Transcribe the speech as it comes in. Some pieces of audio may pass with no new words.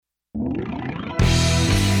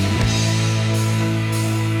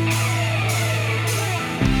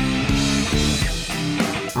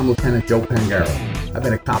I'm Lieutenant Joe Pangaro. I've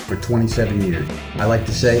been a cop for 27 years. I like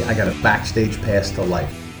to say I got a backstage pass to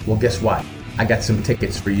life. Well, guess what? I got some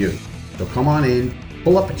tickets for you. So come on in,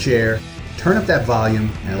 pull up a chair, turn up that volume,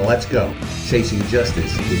 and let's go. Chasing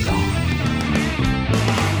Justice is on.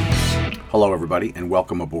 Hello, everybody, and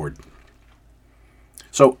welcome aboard.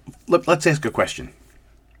 So, let's ask a question.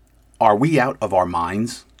 Are we out of our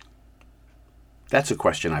minds? That's a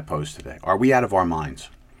question I pose today. Are we out of our minds?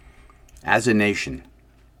 As a nation,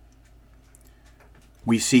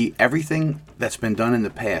 we see everything that's been done in the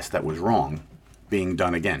past that was wrong being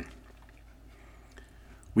done again.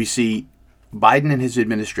 We see Biden and his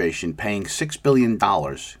administration paying $6 billion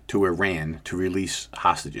to Iran to release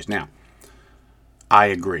hostages. Now, I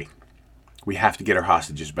agree. We have to get our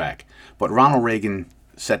hostages back. But Ronald Reagan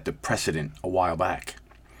set the precedent a while back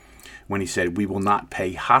when he said, we will not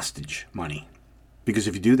pay hostage money. Because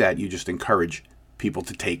if you do that, you just encourage people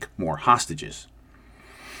to take more hostages.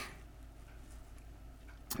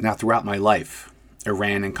 Now, throughout my life,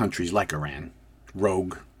 Iran and countries like Iran,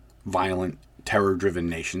 rogue, violent, terror-driven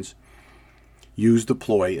nations, used the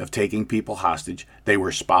ploy of taking people hostage. They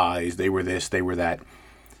were spies, they were this, they were that,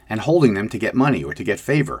 and holding them to get money or to get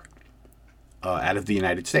favor out of the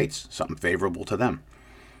United States, something favorable to them.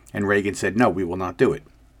 And Reagan said, no, we will not do it.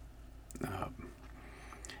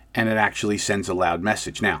 And it actually sends a loud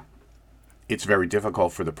message. Now, it's very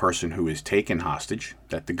difficult for the person who is taken hostage,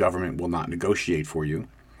 that the government will not negotiate for you.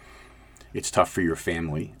 It's tough for your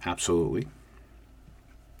family, absolutely.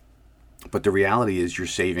 But the reality is you're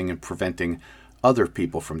saving and preventing other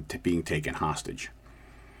people from being taken hostage.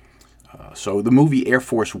 So the movie Air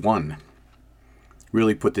Force One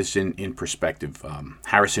really put this in perspective.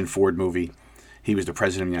 Harrison Ford movie, he was the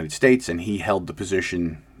president of the United States, and he held the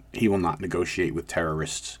position, he will not negotiate with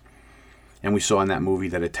terrorists. And we saw in that movie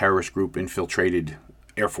that a terrorist group infiltrated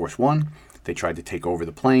Air Force One. They tried to take over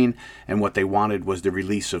the plane, and what they wanted was the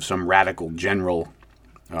release of some radical general,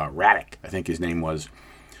 Radek, I think his name was,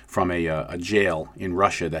 from a jail in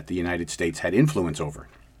Russia that the United States had influence over.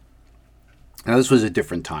 Now, this was a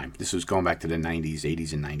different time. This was going back to the 90s,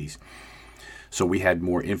 80s, and 90s. So we had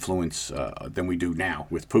more influence than we do now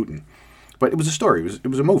with Putin. But it was a story. It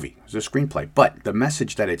was a movie. It was a screenplay. But the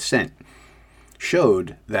message that it sent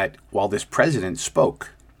showed that while this president spoke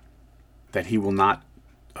that he will not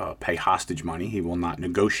pay hostage money, he will not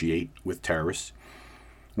negotiate with terrorists,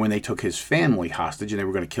 when they took his family hostage and they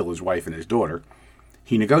were going to kill his wife and his daughter,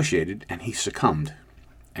 he negotiated and he succumbed.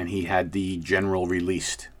 And he had the general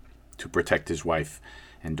released to protect his wife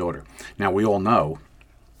and daughter. Now, we all know,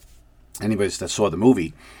 anybody that saw the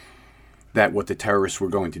movie, that what the terrorists were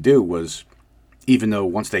going to do was, even though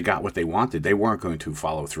once they got what they wanted, they weren't going to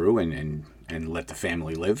follow through and let the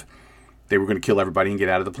family live. They were going to kill everybody and get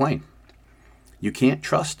out of the plane. You can't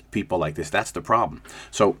trust people like this. That's the problem.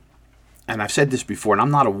 So, and I've said this before, and I'm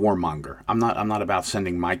not a warmonger. I'm not about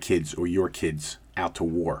sending my kids or your kids out to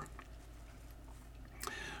war.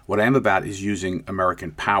 What I am about is using American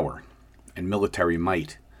power and military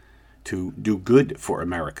might to do good for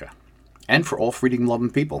America and for all freedom-loving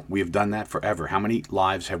people. We have done that forever. How many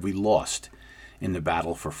lives have we lost in the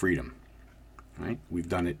battle for freedom? Right? We've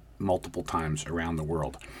done it multiple times around the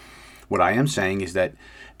world. What I am saying is that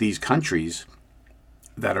these countries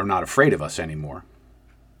that are not afraid of us anymore,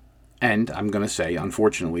 and I'm going to say,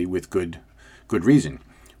 unfortunately, with good reason,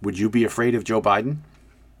 would you be afraid of Joe Biden?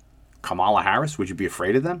 Kamala Harris? Would you be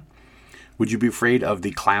afraid of them? Would you be afraid of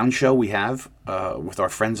the clown show we have with our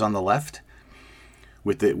friends on the left?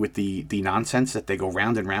 With the nonsense that they go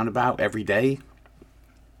round and round about every day,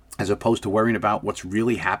 as opposed to worrying about what's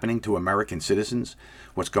really happening to American citizens,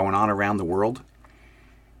 what's going on around the world.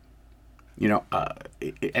 You know,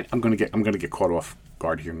 I'm going to get caught off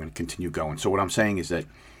guard here. I'm going to continue going. So what I'm saying is that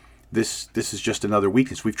this is just another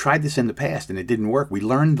weakness. We've tried this in the past and it didn't work. We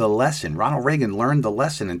learned the lesson. Ronald Reagan learned the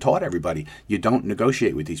lesson and taught everybody, you don't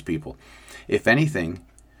negotiate with these people. If anything,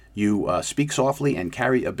 you speak softly and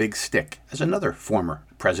carry a big stick, as another former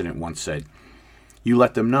president once said. You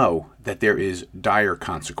let them know that there is dire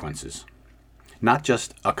consequences, not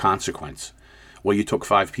just a consequence. Well, you took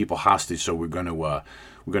 5 people hostage, so we're going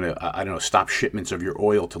to stop shipments of your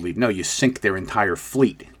oil to leave. No, you sink their entire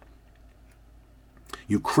fleet.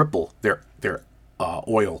 You cripple their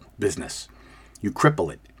oil business. You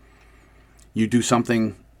cripple it. You do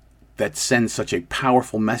something that sends such a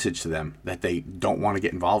powerful message to them that they don't want to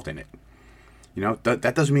get involved in it. You know,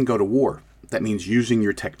 that doesn't mean go to war. That means using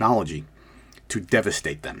your technology to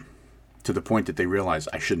devastate them to the point that they realize,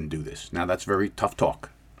 I shouldn't do this. Now, that's very tough talk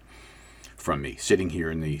from me, sitting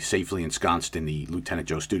here safely ensconced in the Lieutenant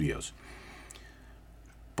Joe studios.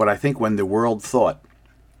 But I think when the world thought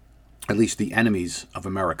at least the enemies of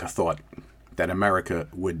America thought that America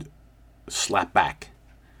would slap back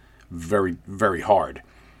very, very hard.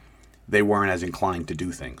 They weren't as inclined to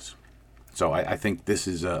do things. So I think this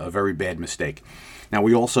is a very bad mistake. Now,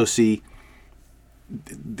 we also see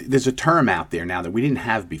there's a term out there now that we didn't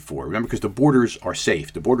have before. Remember, because the borders are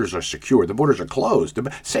safe, the borders are secure, the borders are closed,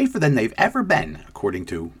 safer than they've ever been, according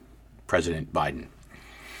to President Biden.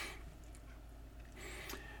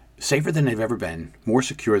 Safer than they've ever been, more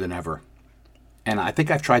secure than ever. And I think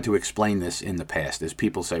I've tried to explain this in the past, as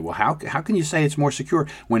people say, well, how can you say it's more secure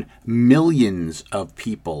when millions of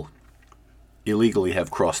people illegally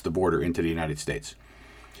have crossed the border into the United States?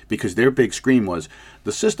 Because their big scream was,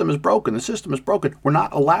 the system is broken, the system is broken. We're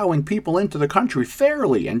not allowing people into the country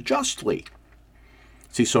fairly and justly.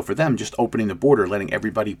 See, so for them, just opening the border, letting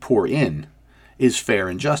everybody pour in, is fair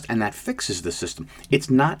and just, and that fixes the system. It's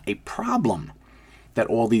not a problem that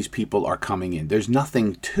all these people are coming in. There's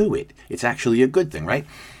nothing to it. It's actually a good thing, right?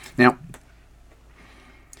 Now,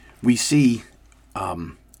 we see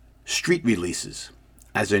street releases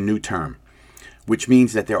as a new term, which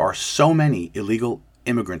means that there are so many illegal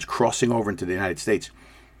immigrants crossing over into the United States,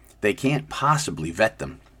 they can't possibly vet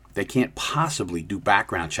them. They can't possibly do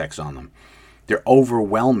background checks on them. They're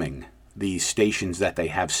overwhelming these stations that they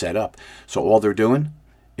have set up. So all they're doing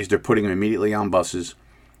is they're putting them immediately on buses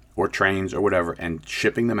or trains or whatever and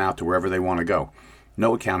shipping them out to wherever they want to go.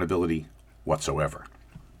 No accountability whatsoever.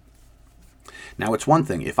 Now, it's one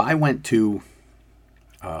thing. If I went to,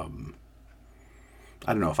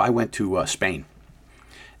 if I went to Spain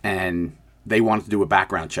and they wanted to do a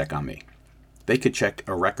background check on me, they could check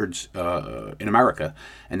records in America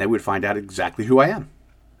and they would find out exactly who I am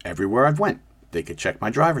everywhere I've went. They could check my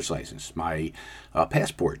driver's license, my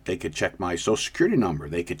passport. They could check my social security number.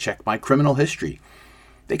 They could check my criminal history.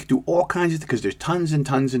 They could do all kinds of things because there's tons and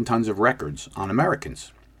tons and tons of records on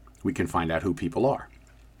Americans. We can find out who people are.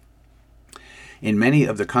 In many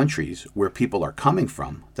of the countries where people are coming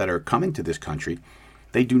from, that are coming to this country,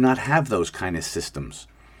 they do not have those kind of systems.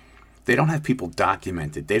 They don't have people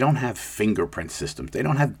documented. They don't have fingerprint systems. They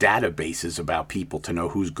don't have databases about people to know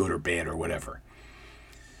who's good or bad or whatever.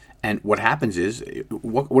 And what happens is,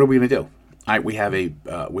 what are we going to do? All right, we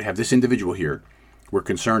have this individual here we're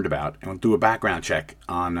concerned about, and we'll do a background check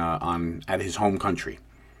on at his home country.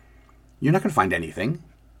 You're not going to find anything.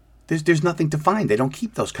 There's nothing to find. They don't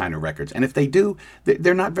keep those kind of records. And if they do,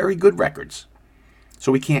 they're not very good records.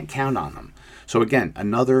 So we can't count on them. So again,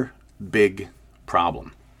 another big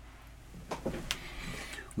problem.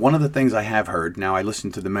 One of the things I have heard, now I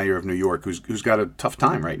listened to the mayor of New York, who's got a tough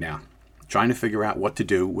time right now, trying to figure out what to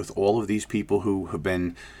do with all of these people who have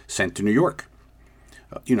been sent to New York,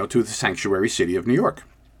 to the sanctuary city of New York.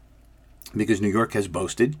 Because New York has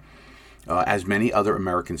boasted, as many other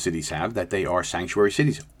American cities have, that they are sanctuary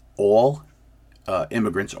cities. All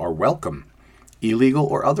immigrants are welcome, illegal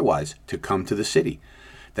or otherwise, to come to the city.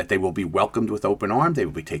 That they will be welcomed with open arms, they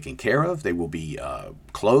will be taken care of, they will be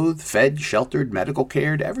clothed, fed, sheltered, medical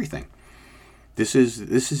cared, everything. This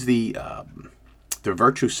is the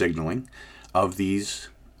virtue signaling of these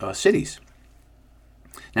cities.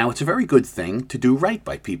 Now, it's a very good thing to do right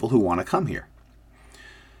by people who want to come here.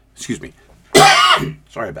 Excuse me.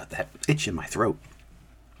 Sorry about that. Itch in my throat.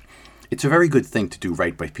 It's a very good thing to do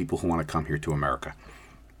right by people who want to come here to America.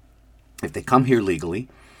 If they come here legally,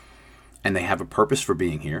 and they have a purpose for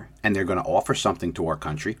being here, and they're going to offer something to our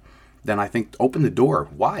country, then I think open the door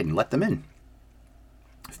wide and let them in.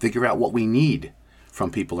 Figure out what we need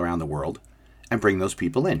from people around the world, and bring those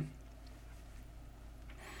people in.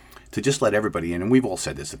 To just let everybody in, and we've all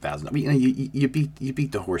said this 1,000 times. You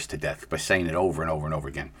beat the horse to death by saying it over and over and over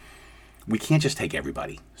again. We can't just take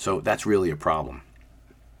everybody, so that's really a problem.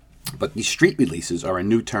 But these street releases are a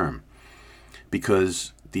new term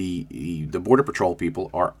because the Border Patrol people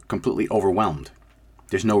are completely overwhelmed.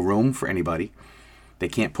 There's no room for anybody. They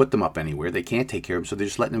can't put them up anywhere. They can't take care of them, so they're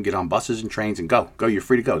just letting them get on buses and trains and go. Go, you're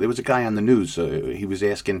free to go. There was a guy on the news. He was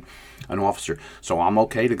asking an officer, so I'm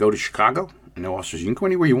okay to go to Chicago? And the officer says, you can go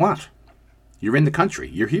anywhere you want. You're in the country.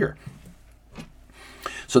 You're here.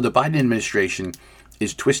 So the Biden administration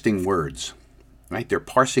is twisting words, right? They're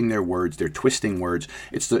parsing their words. They're twisting words.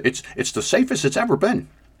 It's the safest it's ever been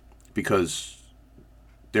because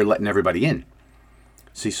they're letting everybody in.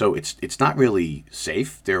 See, so it's not really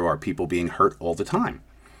safe. There are people being hurt all the time.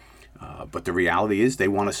 But the reality is they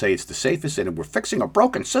want to say it's the safest and we're fixing a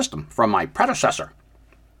broken system from my predecessor.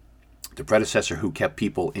 The predecessor who kept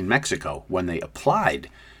people in Mexico when they applied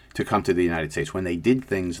to come to the United States, when they did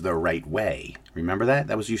things the right way. Remember that?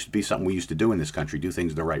 That used to be something we used to do in this country, do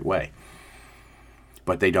things the right way.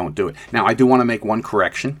 But they don't do it. Now, I do want to make one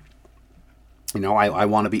correction. I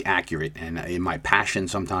want to be accurate, and in my passion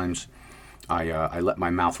sometimes I let my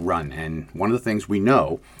mouth run. And one of the things we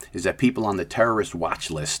know is that people on the terrorist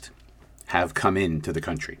watch list have come into the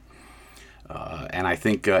country. And I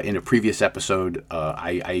think in a previous episode,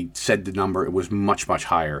 I said the number, it was much, much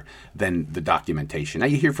higher than the documentation. Now,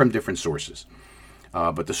 you hear from different sources,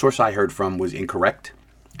 but the source I heard from was incorrect,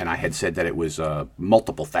 and I had said that it was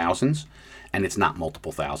multiple thousands, and it's not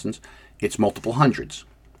multiple thousands, it's multiple hundreds.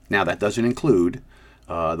 Now, that doesn't include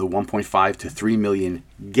the 1.5 to 3 million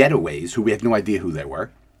getaways, who we have no idea who they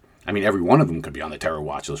were. I mean, every one of them could be on the terror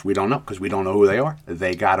watch list. We don't know, because we don't know who they are.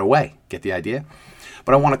 They got away. Get the idea?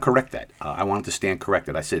 But I want to correct that. I want it to stand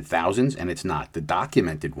corrected. I said thousands, and it's not. The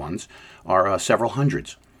documented ones are several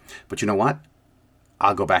hundreds. But you know what?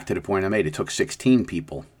 I'll go back to the point I made. It took 16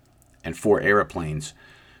 people and 4 airplanes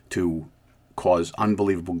to cause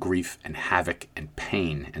unbelievable grief and havoc and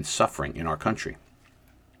pain and suffering in our country.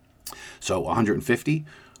 So 150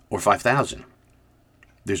 or 5,000.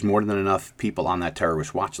 There's more than enough people on that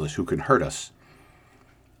terrorist watch list who can hurt us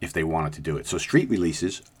if they wanted to do it. So street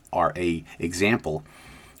releases are a example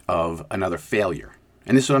of another failure.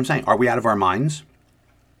 And this is what I'm saying. Are we out of our minds?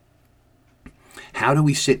 How do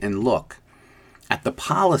we sit and look at the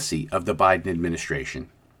policy of the Biden administration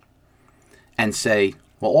and say,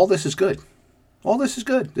 well, all this is good. All this is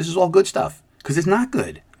good. This is all good stuff. Because it's not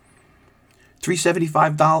good.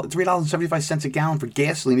 $3.75 a gallon for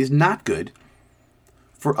gasoline is not good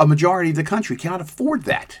for a majority of the country. Cannot afford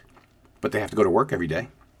that. But they have to go to work every day.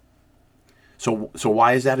 So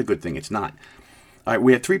why is that a good thing? It's not. All right,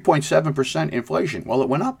 we had 3.7% inflation. Well, it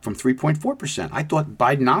went up from 3.4%. I thought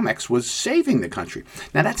Bidenomics was saving the country.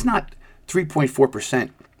 Now, that's not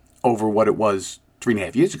 3.4% over what it was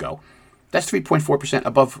 3.5 years ago. That's 3.4%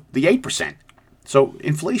 above the 8%. So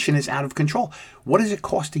inflation is out of control. What is it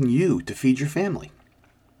costing you to feed your family?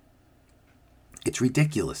 It's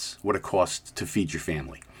ridiculous what it costs to feed your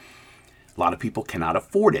family. A lot of people cannot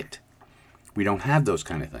afford it. We don't have those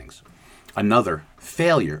kind of things. Another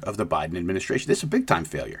failure of the Biden administration. This is a big-time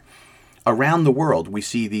failure. Around the world, we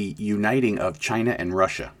see the uniting of China and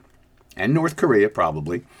Russia, and North Korea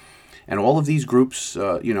probably, and all of these groups,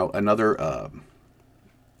 another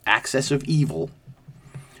axis of evil,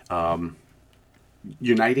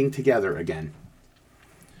 uniting together again.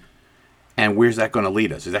 And where's that going to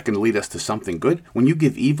lead us? Is that going to lead us to something good? When you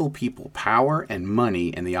give evil people power and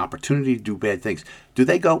money and the opportunity to do bad things, do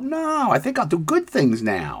they go, no, I think I'll do good things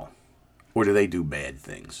now? Or do they do bad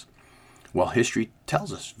things? Well, history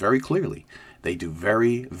tells us very clearly they do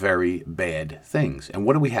very, very bad things. And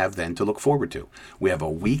what do we have then to look forward to? We have a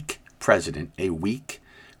weak president, a weak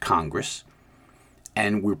Congress,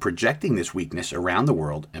 and we're projecting this weakness around the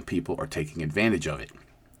world, and people are taking advantage of it.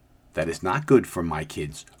 That is not good for my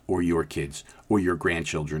kids or your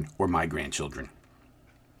grandchildren or my grandchildren.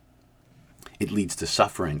 It leads to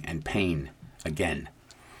suffering and pain again.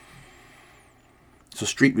 So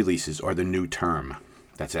street releases are the new term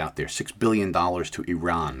that's out there. $6 billion to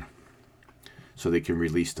Iran so they can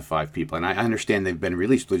release the 5 people. And I understand they've been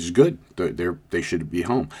released, which is good. They should be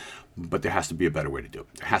home. But there has to be a better way to do it.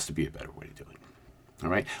 There has to be a better way to do it. All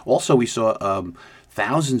right. Also, we saw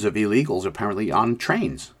thousands of illegals apparently on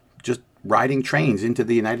trains, just riding trains into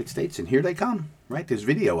the United States. And here they come, right? There's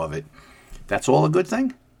video of it. That's all a good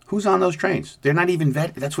thing? Who's on those trains? They're not even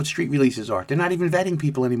vetting. That's what street releases are. They're not even vetting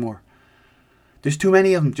people anymore. There's too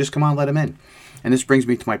many of them. Just come on, let them in. And this brings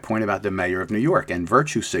me to my point about the mayor of New York and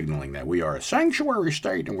virtue signaling that we are a sanctuary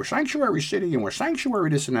state and we're sanctuary city and we're sanctuary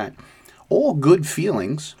this and that. All good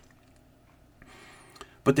feelings,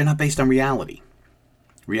 but they're not based on reality.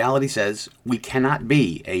 Reality says we cannot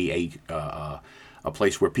be a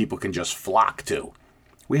place where people can just flock to.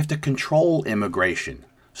 We have to control immigration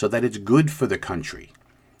so that it's good for the country,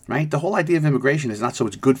 right? The whole idea of immigration is not so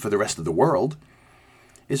it's good for the rest of the world.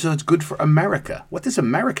 Is so it's good for America. What does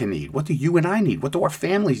America need? What do you and I need? What do our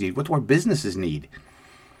families need? What do our businesses need?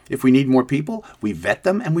 If we need more people, we vet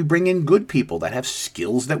them and we bring in good people that have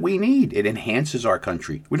skills that we need. It enhances our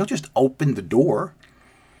country. We don't just open the door.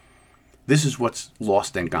 This is what's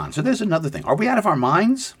lost and gone. So there's another thing. Are we out of our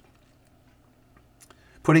minds?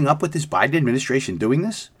 Putting up with this Biden administration doing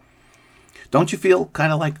this? Don't you feel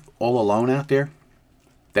kind of like all alone out there?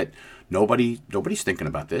 That nobody's thinking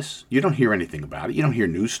about this. You don't hear anything about it. You don't hear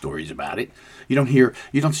news stories about it. You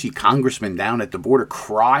don't see congressmen down at the border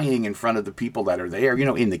crying in front of the people that are there,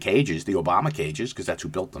 in the cages, the Obama cages, because that's who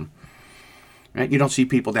built them. Right? You don't see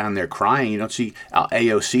people down there crying. You don't see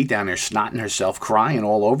AOC down there snotting herself, crying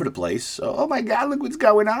all over the place. Oh my God, look what's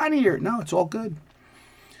going on here. No, it's all good.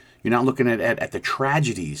 You're not looking at the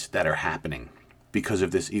tragedies that are happening because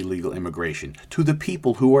of this illegal immigration to the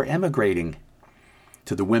people who are emigrating.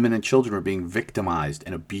 to the women and children who are being victimized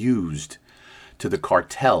and abused, to the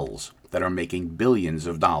cartels that are making billions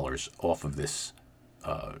of dollars off of this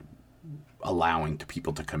allowing to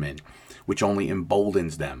people to come in, which only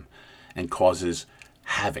emboldens them and causes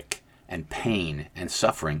havoc and pain and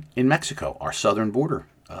suffering in Mexico, our southern border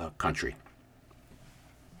country.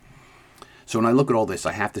 So when I look at all this,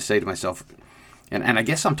 I have to say to myself, and I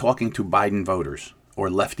guess I'm talking to Biden voters or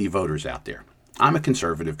lefty voters out there. I'm a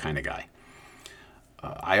conservative kind of guy.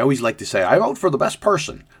 I always like to say, I vote for the best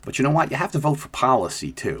person. But you know what? You have to vote for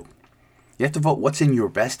policy, too. You have to vote what's in your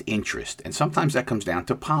best interest. And sometimes that comes down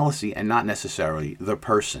to policy and not necessarily the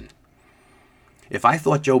person. If I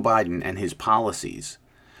thought Joe Biden and his policies,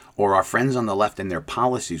 or our friends on the left and their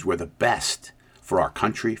policies, were the best for our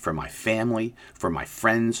country, for my family, for my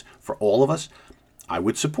friends, for all of us, I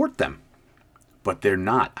would support them. But they're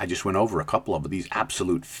not. I just went over a couple of these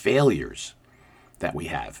absolute failures that we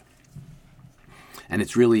have. And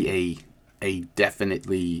it's really a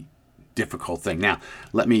definitely difficult thing. Now,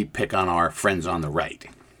 let me pick on our friends on the right,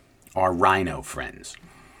 our rhino friends.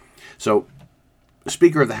 So,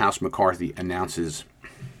 Speaker of the House McCarthy announces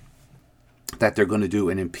that they're going to do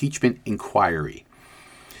an impeachment inquiry.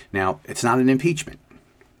 Now, it's not an impeachment.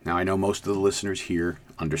 Now, I know most of the listeners here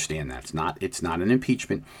understand that. It's not an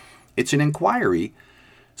impeachment. It's an inquiry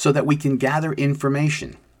so that we can gather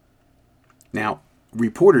information. Now,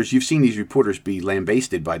 reporters, you've seen these reporters be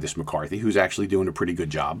lambasted by this McCarthy, who's actually doing a pretty good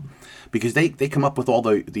job, because they come up with all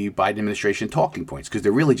the Biden administration talking points, because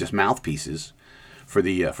they're really just mouthpieces for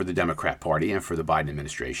the Democrat Party and for the Biden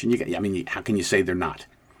administration. How can you say they're not?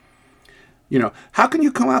 How can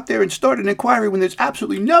you come out there and start an inquiry when there's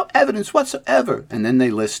absolutely no evidence whatsoever? And then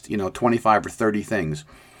they list, 25 or 30 things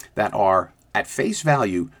that are, at face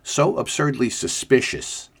value, so absurdly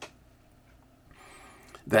suspicious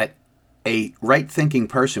that a right-thinking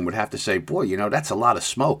person would have to say, boy, that's a lot of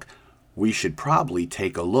smoke. We should probably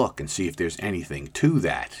take a look and see if there's anything to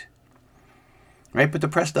that. Right? But the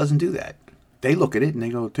press doesn't do that. They look at it and they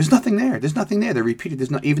go, there's nothing there. There's nothing there. They repeat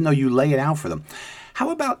it. Even though you lay it out for them. How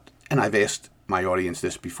about, and I've asked my audience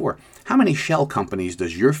this before, how many shell companies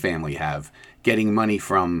does your family have getting money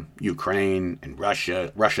from Ukraine and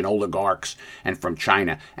Russia, Russian oligarchs, and from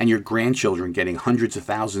China, and your grandchildren getting hundreds of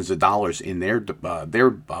thousands of dollars in their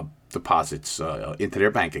deposits into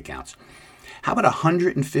their bank accounts? How about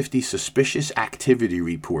 150 suspicious activity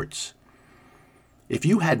reports? If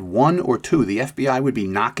you had one or two, the FBI would be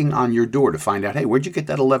knocking on your door to find out, hey, where'd you get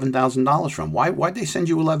that $11,000 from? Why'd they send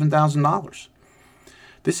you $11,000?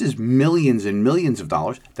 This is millions and millions of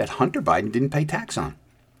dollars that Hunter Biden didn't pay tax on.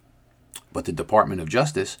 But the Department of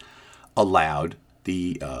Justice allowed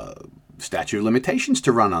the statute of limitations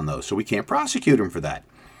to run on those, so we can't prosecute him for that.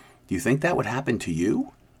 Do you think that would happen to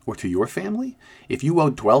you or to your family? If you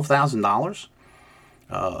owed $12,000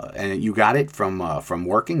 and you got it from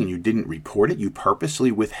working and you didn't report it, you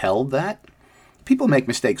purposely withheld that? People make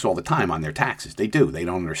mistakes all the time on their taxes. They do. They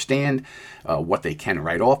don't understand what they can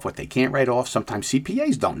write off, what they can't write off. Sometimes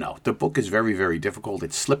CPAs don't know. The book is very, very difficult.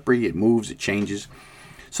 It's slippery. It moves. It changes.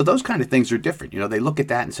 So those kind of things are different. They look at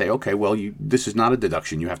that and say, okay, well, this is not a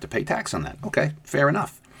deduction. You have to pay tax on that. Okay, fair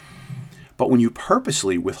enough. But when you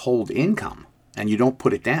purposely withhold income and you don't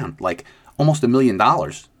put it down, like almost $1 million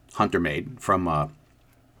Hunter made from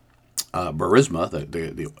Burisma,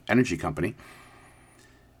 the energy company,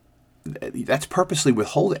 that's purposely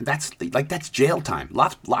withholding. That's jail time.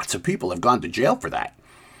 Lots of people have gone to jail for that.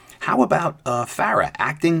 How about FARA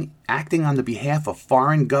acting on the behalf of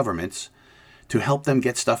foreign governments to help them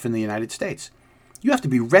get stuff in the United States? You have to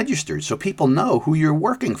be registered so people know who you're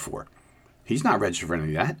working for. He's not registered for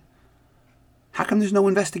any of that. How come there's no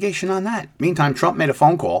investigation on that? Meantime, Trump made a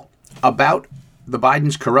phone call about the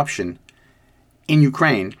Biden's corruption in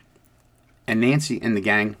Ukraine, and Nancy and the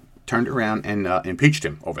gang turned around and impeached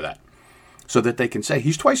him over that, so that they can say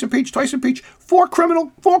he's twice impeached, four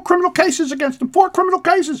criminal cases against him, 4 criminal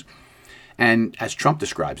cases. And as Trump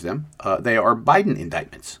describes them, they are Biden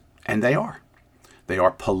indictments, and they are. They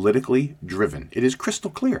are politically driven. It is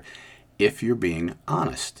crystal clear if you're being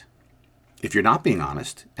honest. If you're not being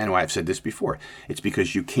honest, and I've said this before, it's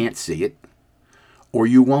because you can't see it or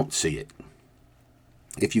you won't see it.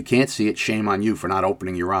 If you can't see it, shame on you for not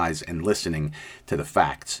opening your eyes and listening to the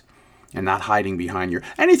facts and not hiding behind your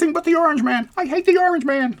anything but the orange man. I hate the orange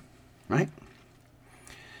man. Right?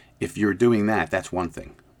 If you're doing that, that's one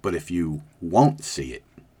thing. But if you won't see it,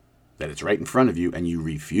 that it's right in front of you and you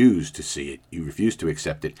refuse to see it, you refuse to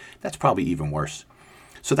accept it, that's probably even worse.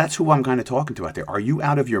 So that's who I'm kind of talking to out there. Are you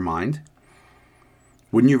out of your mind?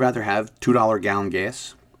 Wouldn't you rather have $2 a gallon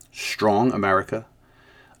gas, strong America,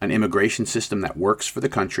 an immigration system that works for the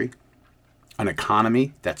country, an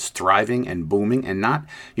economy that's thriving and booming, and not,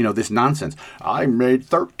 this nonsense. I made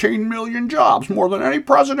 13 million jobs, more than any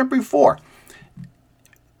president before.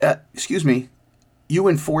 Excuse me. You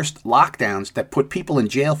enforced lockdowns that put people in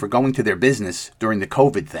jail for going to their business during the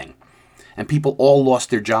COVID thing. And people all lost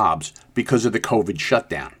their jobs because of the COVID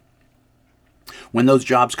shutdown. When those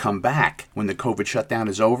jobs come back, when the COVID shutdown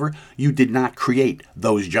is over, you did not create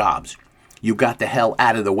those jobs. You got the hell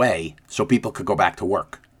out of the way so people could go back to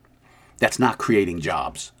work. That's not creating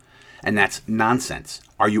jobs. And that's nonsense.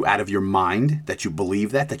 Are you out of your mind that you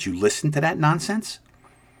believe that you listen to that nonsense?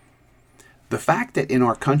 The fact that in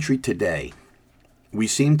our country today, we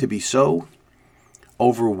seem to be so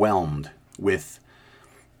overwhelmed with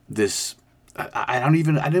this, I don't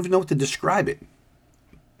even know what to describe it.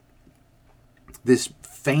 This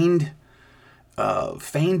feigned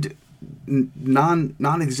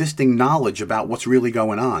non-existing knowledge about what's really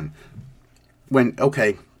going on. When,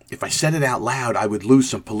 okay, if I said it out loud, I would lose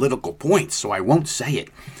some political points, so I won't say it.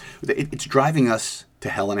 It's driving us to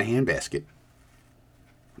hell in a handbasket.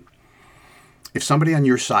 If somebody on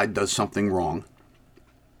your side does something wrong,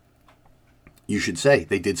 you should say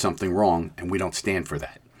they did something wrong and we don't stand for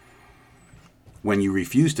that. When you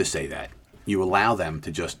refuse to say that, you allow them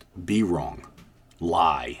to just be wrong,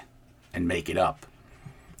 lie, and make it up,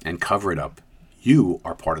 and cover it up. You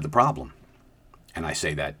are part of the problem. And I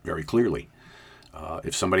say that very clearly.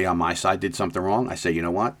 If somebody on my side did something wrong, I say, you know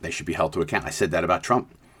what? They should be held to account. I said that about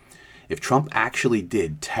Trump. If Trump actually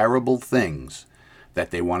did terrible things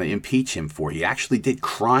that they want to impeach him for, he actually did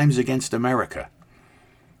crimes against America,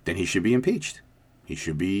 then he should be impeached. He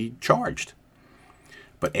should be charged.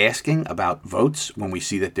 But asking about votes when we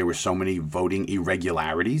see that there were so many voting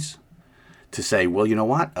irregularities, to say, well, you know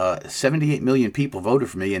what, 78 million people voted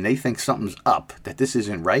for me and they think something's up, that this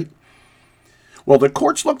isn't right. Well, the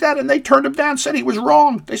courts looked at it and they turned him down, said he was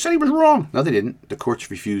wrong. They said he was wrong. No, they didn't. The courts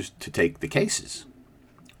refused to take the cases.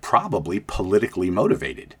 Probably politically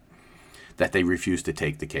motivated that they refused to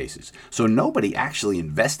take the cases. So nobody actually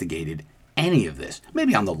investigated any of this.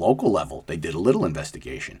 Maybe on the local level, they did a little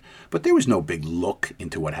investigation, but there was no big look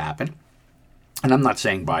into what happened. And I'm not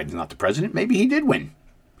saying Biden's not the president. Maybe he did win.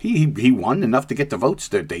 He won enough to get the votes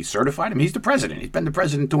that they certified him. He's the president. He's been the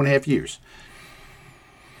president 2.5 years.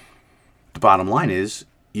 The bottom line is,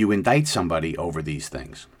 you indict somebody over these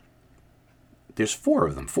things. There's 4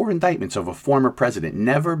 of them, 4 indictments of a former president,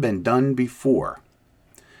 never been done before.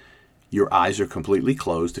 Your eyes are completely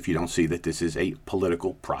closed if you don't see that this is a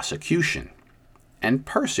political prosecution and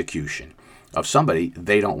persecution of somebody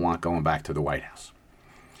they don't want going back to the White House.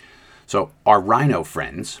 So our rhino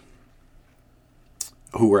friends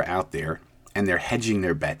who are out there and they're hedging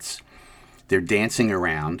their bets, they're dancing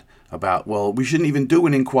around about, well, we shouldn't even do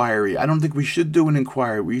an inquiry. I don't think we should do an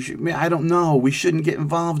inquiry. I don't know. We shouldn't get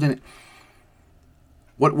involved in it.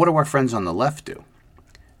 What do our friends on the left do?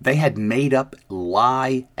 They had made up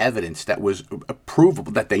lie evidence that was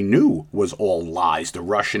provable, that they knew was all lies. The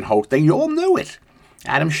Russian hoax, they all knew it.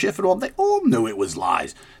 Adam Schiff and all, they all knew it was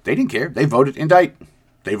lies. They didn't care. They voted indict.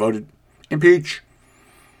 They voted impeach.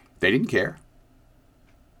 They didn't care.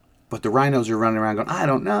 But the rhinos are running around going, I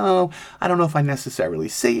don't know. I don't know if I necessarily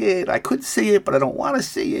see it. I could see it, but I don't want to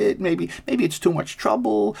see it. Maybe it's too much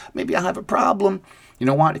trouble. Maybe I'll have a problem. You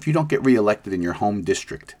know what? If you don't get reelected in your home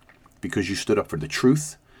district because you stood up for the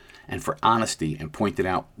truth and for honesty and pointed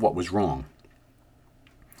out what was wrong,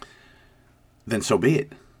 then so be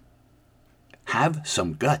it. Have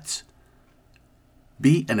some guts.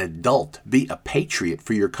 Be an adult. Be a patriot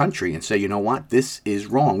for your country and say, you know what? This is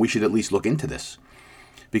wrong. We should at least look into this.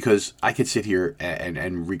 Because I could sit here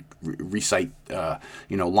and recite,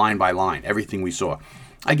 line by line, everything we saw.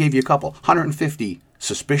 I gave you a couple. 150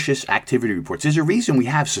 suspicious activity reports. There's a reason we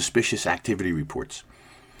have suspicious activity reports.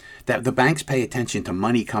 That the banks pay attention to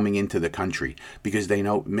money coming into the country because they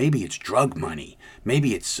know maybe it's drug money,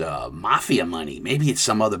 maybe it's mafia money, maybe it's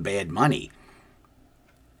some other bad money.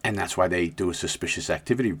 And that's why they do a suspicious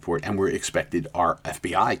activity report, and we're expected, our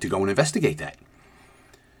FBI, to go and investigate that.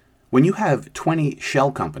 When you have 20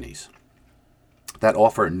 shell companies that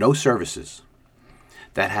offer no services,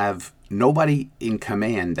 that have nobody in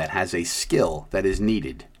command that has a skill that is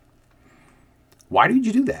needed, why did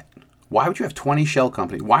you do that? Why would you have 20 shell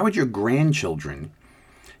companies? Why would your grandchildren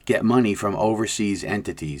get money from overseas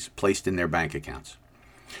entities placed in their bank accounts?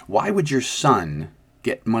 Why would your son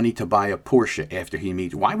get money to buy a Porsche after he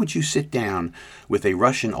meets? Why would you sit down with a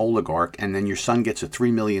Russian oligarch and then your son gets a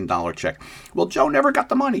 $3 million check? Well, Joe never got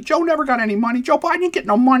the money. Joe never got any money. Joe Biden didn't get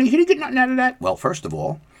no money. He didn't get nothing out of that. Well, first of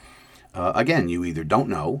all, again, you either don't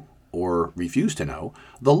know or refuse to know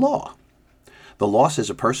the law. The loss is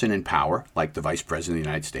a person in power, like the Vice President of the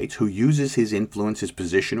United States, who uses his influence, his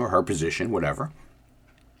position or her position, whatever,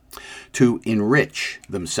 to enrich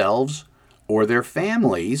themselves or their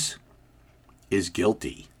families, is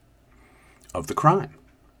guilty of the crime.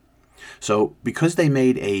 So because they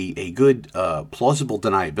made a good plausible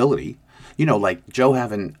deniability, like Joe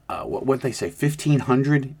having, what did they say,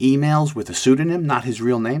 1,500 emails with a pseudonym, not his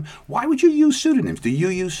real name. Why would you use pseudonyms? Do you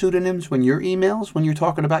use pseudonyms when you're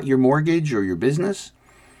talking about your mortgage or your business?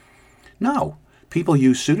 No. People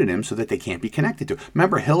use pseudonyms so that they can't be connected to.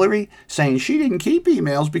 Remember Hillary saying she didn't keep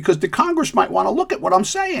emails because the Congress might want to look at what I'm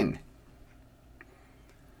saying.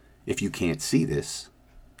 If you can't see this,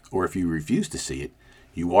 or if you refuse to see it,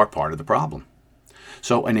 you are part of the problem.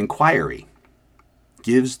 So an inquiry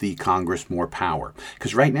gives the Congress more power.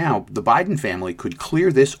 Because right now, the Biden family could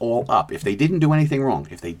clear this all up. If they didn't do anything wrong,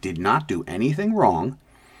 if they did not do anything wrong,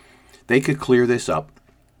 they could clear this up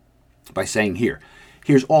by saying,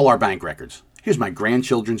 here's all our bank records. Here's my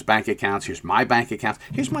grandchildren's bank accounts. Here's my bank accounts.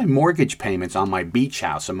 Here's my mortgage payments on my beach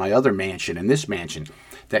house and my other mansion and this mansion.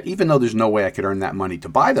 That even though there's no way I could earn that money to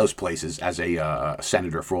buy those places as a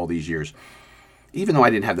senator for all these years, even though I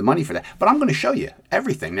didn't have the money for that, but I'm going to show you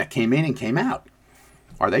everything that came in and came out.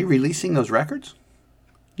 Are they releasing those records?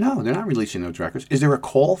 No, they're not releasing those records. Is there a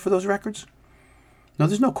call for those records? No,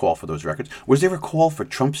 there's no call for those records. Was there a call for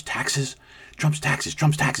Trump's taxes? Trump's taxes,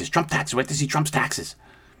 Trump's taxes, Trump taxes. Wait to see Trump's taxes.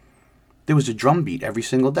 There was a drumbeat every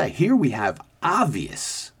single day. Here we have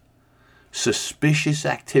obvious, suspicious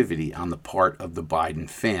activity on the part of the Biden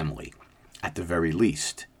family, at the very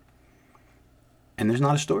least. And there's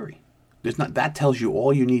not a story. That tells you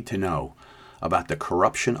all you need to know about the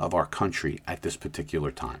corruption of our country at this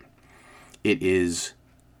particular time. It is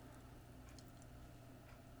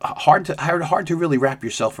hard to really wrap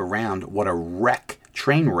yourself around what a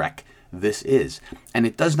train wreck this is. And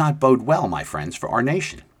it does not bode well, my friends, for our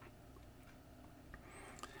nation.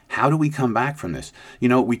 How do we come back from this?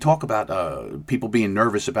 We talk about people being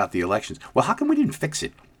nervous about the elections. Well, how come we didn't fix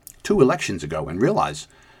it 2 elections ago and realize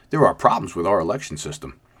there are problems with our election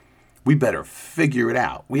system? We better figure it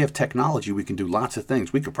out. We have technology. We can do lots of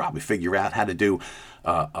things. We could probably figure out how to do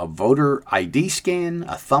a voter ID scan,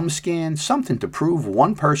 a thumb scan, something to prove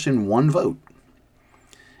one person, one vote,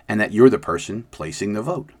 and that you're the person placing the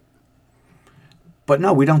vote. But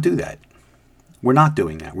no, we don't do that. We're not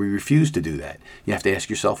doing that. We refuse to do that. You have to ask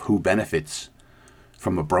yourself who benefits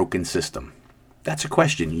from a broken system. That's a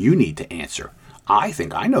question you need to answer. I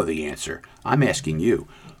think I know the answer. I'm asking you.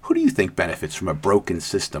 Who do you think benefits from a broken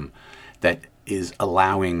system that is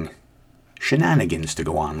allowing shenanigans to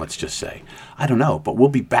go on, let's just say? I don't know, but we'll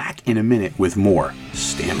be back in a minute with more.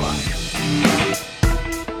 Stand by.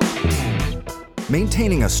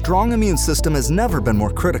 Maintaining a strong immune system has never been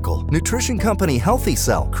more critical. Nutrition company Healthy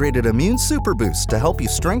Cell created Immune Super Boost to help you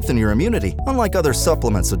strengthen your immunity. Unlike other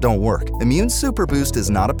supplements that don't work, Immune Super Boost is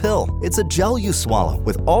not a pill. It's a gel you swallow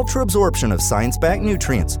with ultra absorption of science-backed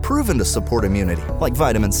nutrients proven to support immunity, like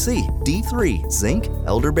vitamin C, D3, zinc,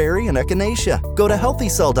 elderberry, and echinacea. Go to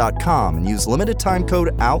healthycell.com and use limited time code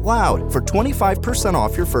OUTLOUD for 25%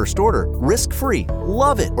 off your first order. Risk-free.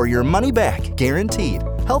 Love it or your money back. Guaranteed.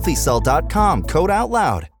 healthycell.com, code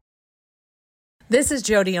OUTLOUD. This is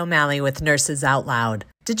Jody O'Malley with Nurses Out Loud.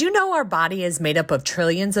 Did you know our body is made up of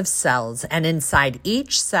trillions of cells, and inside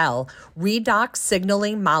each cell, redox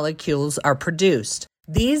signaling molecules are produced?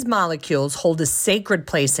 These molecules hold a sacred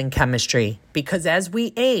place in chemistry because as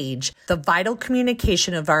we age, the vital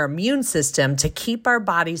communication of our immune system to keep our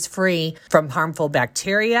bodies free from harmful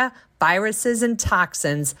bacteria, viruses, and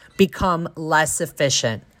toxins become less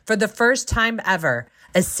efficient. For the first time ever,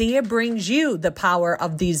 ASEA brings you the power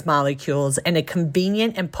of these molecules in a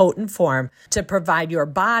convenient and potent form to provide your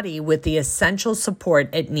body with the essential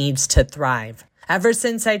support it needs to thrive. Ever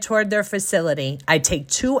since I toured their facility, I take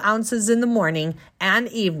 2 ounces in the morning and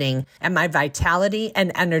evening, and my vitality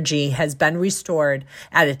and energy has been restored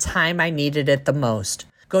at a time I needed it the most.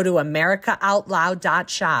 Go to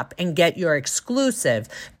AmericaOutloud.shop and get your exclusive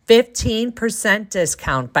 15%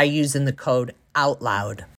 discount by using the code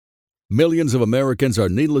OUTLOUD. Millions of Americans are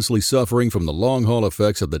needlessly suffering from the long-haul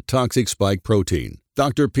effects of the toxic spike protein.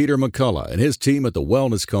 Dr. Peter McCullough and his team at the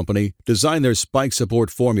Wellness Company designed their spike support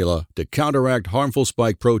formula to counteract harmful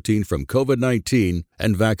spike protein from COVID-19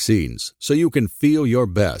 and vaccines so you can feel your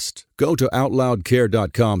best. Go to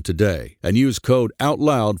OutLoudCare.com today and use code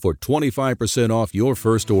OUTLOUD for 25% off your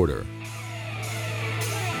first order.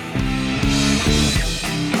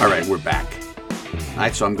 All right, we're back. All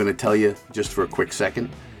right, so I'm going to tell you just for a quick second,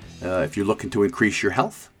 if you're looking to increase your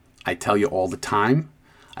health, I tell you all the time,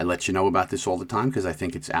 I let you know about this all the time because I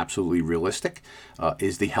think it's absolutely realistic,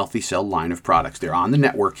 is the Healthy Cell line of products. They're on the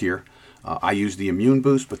network here. I use the Immune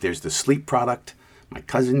Boost, but there's the sleep product. My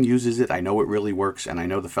cousin uses it. I know it really works, and I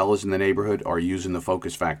know the fellas in the neighborhood are using the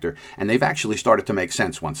Focus Factor, and they've actually started to make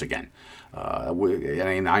sense once again. I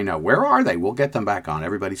know. Where are they? We'll get them back on.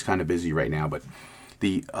 Everybody's kind of busy right now, but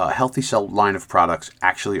the Healthy Cell line of products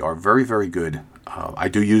actually are very, very good. I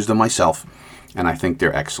do use them myself, and I think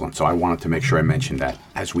they're excellent. So I wanted to make sure I mentioned that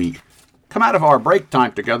as we come out of our break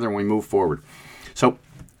time together and we move forward. So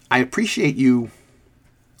I appreciate you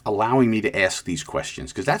allowing me to ask these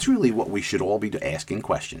questions, because that's really what we should all be asking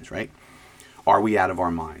questions, right? Are we out of our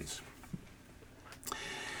minds?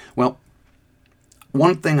 Well,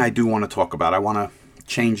 one thing I do want to talk about, I want to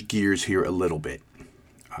change gears here a little bit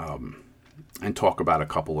and talk about a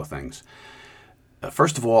couple of things.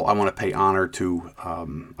 First of all, I want to pay honor to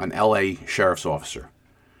an LA sheriff's officer,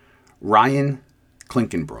 Ryan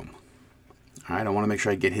Klinkenbroom. All right, I want to make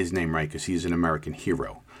sure I get his name right because he's an American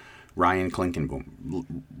hero. Ryan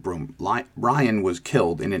Klinkenbroom. Ryan was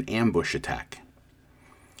killed in an ambush attack,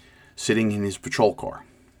 sitting in his patrol car.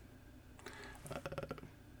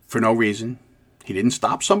 For no reason. He didn't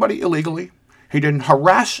stop somebody illegally. He didn't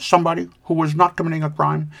harass somebody who was not committing a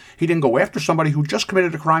crime. He didn't go after somebody who just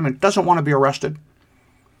committed a crime and doesn't want to be arrested.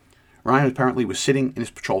 Ryan apparently was sitting in his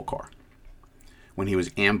patrol car when he was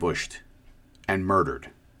ambushed and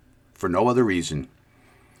murdered for no other reason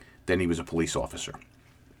than he was a police officer.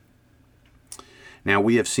 Now,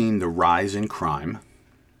 we have seen the rise in crime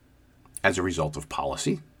as a result of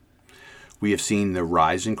policy. We have seen the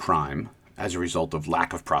rise in crime as a result of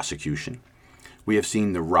lack of prosecution. We have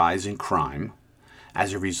seen the rise in crime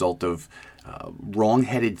as a result of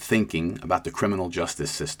wrong-headed thinking about the criminal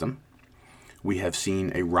justice system. We have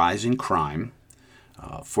seen a rise in crime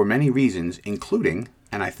for many reasons, including,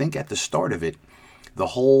 and I think at the start of it, the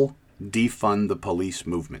whole defund the police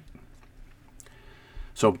movement.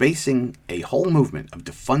 So basing a whole movement of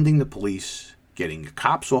defunding the police, getting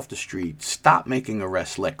cops off the street, stop making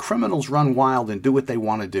arrests, let criminals run wild and do what they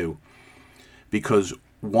want to do, because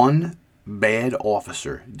one bad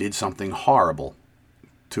officer did something horrible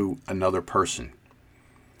to another person,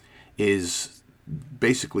 is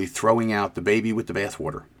basically throwing out the baby with the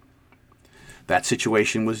bathwater. That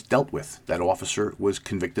situation was dealt with. That officer was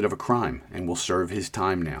convicted of a crime and will serve his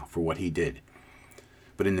time now for what he did.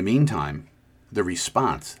 But in the meantime, the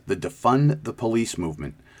response, the defund the police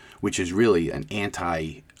movement, which is really an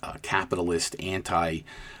anti-capitalist, anti-rights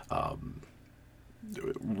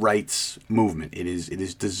movement. It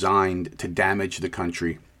is designed to damage the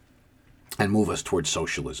country and move us towards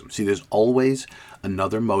socialism. See, there's always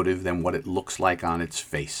another motive than what it looks like on its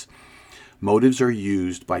face. Motives are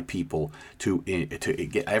used by people to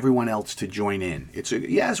get everyone else to join in.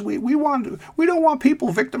 Yes, we don't want people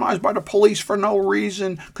victimized by the police for no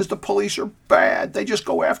reason because the police are bad. They just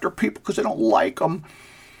go after people because they don't like them.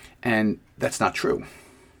 And that's not true.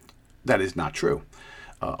 That is not true.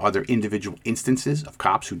 Are there individual instances of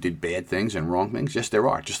cops who did bad things and wrong things? Yes, there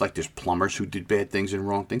are. Just like there's plumbers who did bad things and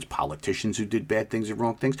wrong things, politicians who did bad things and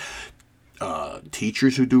wrong things,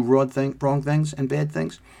 teachers who do wrong things and bad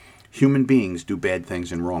things. Human beings do bad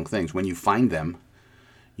things and wrong things. When you find them,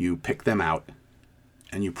 you pick them out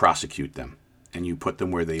and you prosecute them and you put them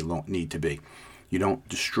where they need to be. You don't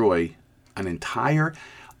destroy an entire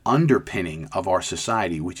underpinning of our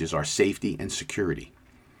society, which is our safety and security.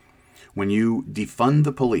 When you defund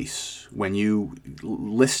the police, when you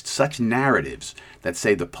list such narratives that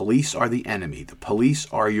say the police are the enemy, the police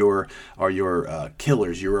are your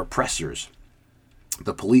killers, your oppressors,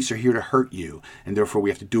 the police are here to hurt you, and therefore we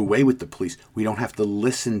have to do away with the police. We don't have to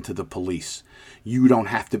listen to the police. You don't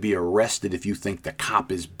have to be arrested if you think the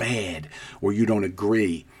cop is bad or you don't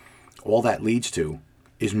agree. All that leads to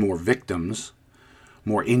is more victims,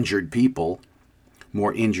 more injured people,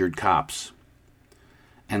 more injured cops.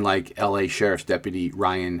 And like LA Sheriff's Deputy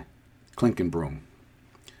Ryan Klinkenbroom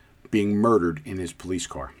being murdered in his police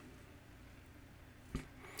car.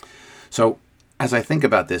 So as I think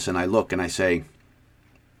about this and I look and I say,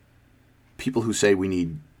 people who say we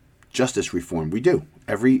need justice reform, we do.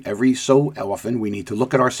 Every so often we need to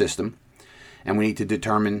look at our system and we need to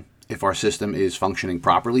determine if our system is functioning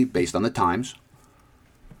properly based on the times,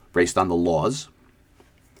 based on the laws,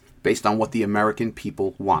 based on what the American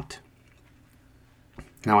people want.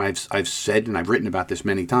 Now, I've said and I've written about this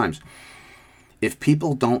many times. If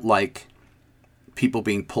people don't like people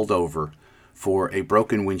being pulled over for a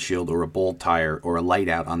broken windshield or a bald tire or a light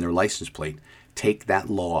out on their license plate, take that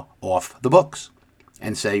law off the books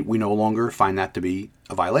and say we no longer find that to be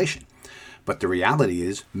a violation. But the reality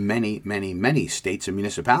is many, many, many states and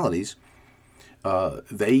municipalities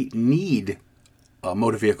they need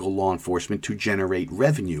motor vehicle law enforcement to generate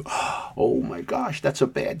revenue. Oh my gosh, that's a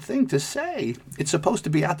bad thing to say. It's supposed to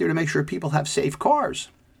be out there to make sure people have safe cars.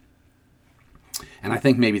 And I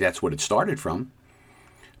think maybe that's what it started from.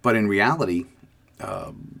 But in reality,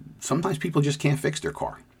 sometimes people just can't fix their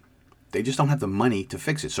car. They just don't have the money to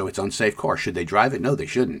fix it. So it's an unsafe car. Should they drive it? No, they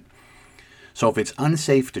shouldn't. So if it's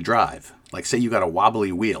unsafe to drive, like say you got a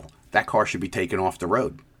wobbly wheel, that car should be taken off the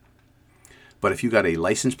road. But if you got a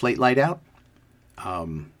license plate light out,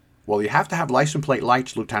 well, you have to have license plate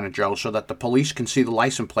lights, Lieutenant Joe, so that the police can see the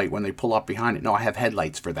license plate when they pull up behind it. No, I have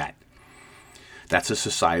headlights for that. That's a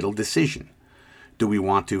societal decision. Do we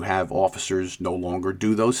want to have officers no longer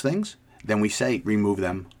do those things? Then we say remove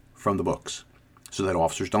them from the books so that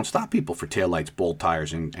officers don't stop people for taillights, bald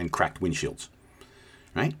tires, and cracked windshields.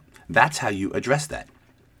 Right? That's how you address that.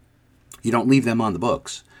 You don't leave them on the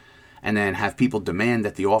books and then have people demand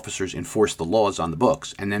that the officers enforce the laws on the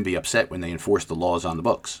books and then be upset when they enforce the laws on the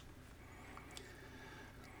books.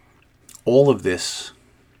 All of this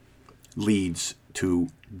leads to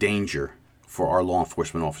danger for our law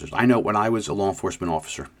enforcement officers. I know when I was a law enforcement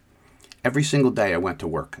officer, every single day I went to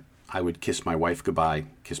work, I would kiss my wife goodbye,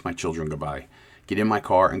 kiss my children goodbye, get in my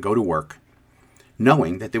car and go to work,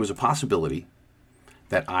 knowing that there was a possibility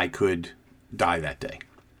that I could die that day.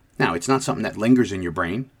 Now, it's not something that lingers in your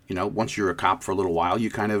brain. You know, once you're a cop for a little while,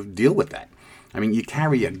 you kind of deal with that. I mean, you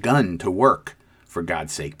carry a gun to work, for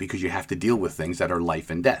God's sake, because you have to deal with things that are life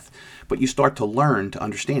and death. But you start to learn to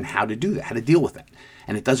understand how to do that, how to deal with that.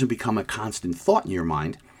 And it doesn't become a constant thought in your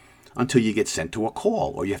mind until you get sent to a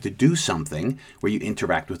call or you have to do something where you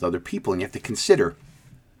interact with other people and you have to consider,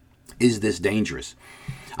 is this dangerous?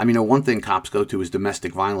 I mean, one thing cops go to is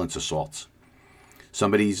domestic violence assaults.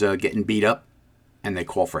 Somebody's getting beat up and they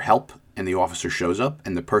call for help and the officer shows up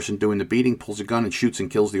and the person doing the beating pulls a gun and shoots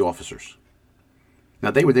and kills the officers.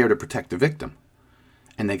 Now, they were there to protect the victim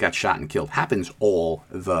and they got shot and killed. Happens all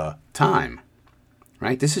the time,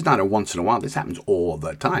 right? This is not a once in a while. This happens all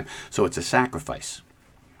the time. So it's a sacrifice.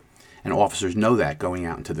 And officers know that going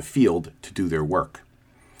out into the field to do their work.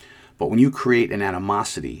 But when you create an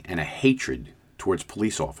animosity and a hatred towards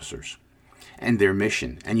police officers and their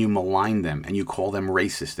mission, and you malign them, and you call them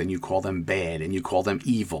racist, and you call them bad, and you call them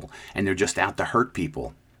evil, and they're just out to hurt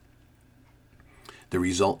people, the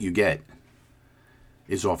result you get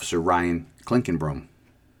is Officer Ryan Klinkenbroom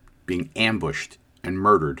being ambushed and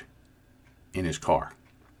murdered in his car.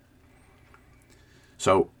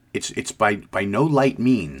 So it's by no light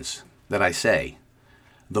means that I say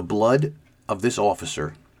the blood of this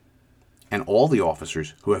officer and all the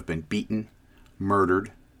officers who have been beaten,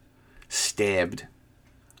 murdered, stabbed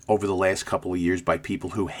over the last couple of years by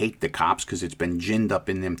people who hate the cops because it's been ginned up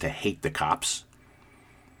in them to hate the cops.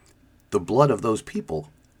 The blood of those people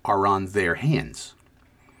are on their hands.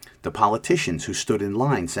 The politicians who stood in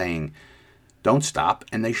line saying, don't stop,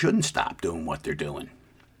 and they shouldn't stop doing what they're doing.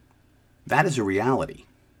 That is a reality,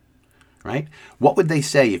 right? What would they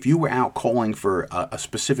say if you were out calling for a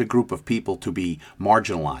specific group of people to be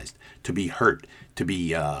marginalized, to be hurt, to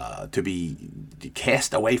be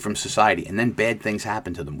cast away from society, and then bad things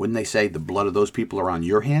happen to them? Wouldn't they say the blood of those people are on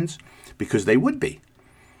your hands? Because they would be,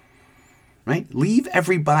 right? Leave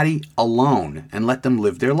everybody alone and let them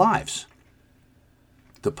live their lives.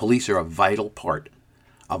 The police are a vital part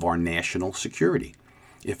of our national security.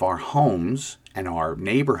 If our homes and our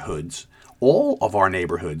neighborhoods, all of our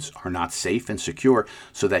neighborhoods, are not safe and secure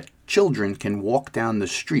so that children can walk down the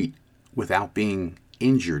street without being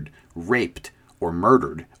injured, raped, or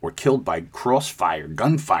murdered, or killed by crossfire,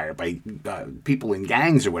 gunfire, by people in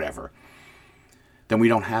gangs or whatever, then we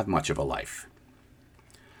don't have much of a life.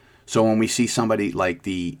 So when we see somebody like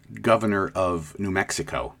the governor of New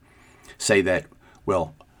Mexico say that,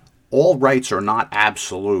 well, all rights are not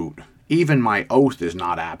absolute. Even my oath is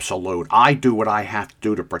not absolute. I do what I have to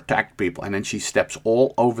do to protect people. And then she steps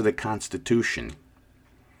all over the Constitution.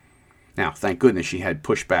 Now, thank goodness she had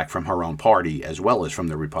pushback from her own party as well as from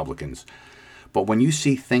the Republicans. But when you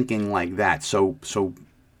see thinking like that, so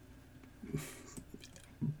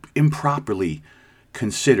improperly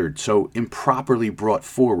considered, so improperly brought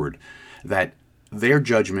forward, that their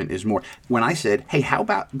judgment is more. When I said, hey, how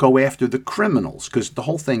about go after the criminals? Because the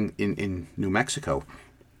whole thing in New Mexico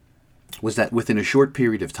was that within a short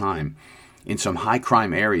period of time, in some high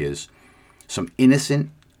crime areas, some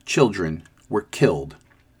innocent children were killed,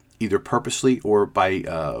 either purposely or by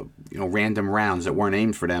random rounds that weren't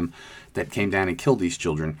aimed for them that came down and killed these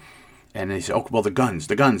children. And they said, oh, well, the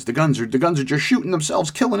guns are just shooting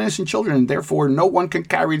themselves, killing innocent children, and therefore no one can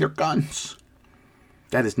carry their guns.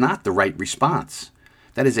 That is not the right response.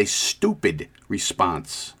 That is a stupid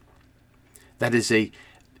response. That is a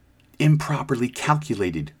improperly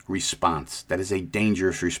calculated response. That is a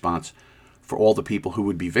dangerous response for all the people who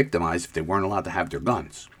would be victimized if they weren't allowed to have their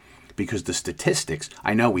guns. Because the statistics,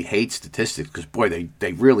 I know we hate statistics because, boy,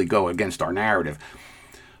 they really go against our narrative.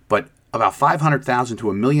 But about 500,000 to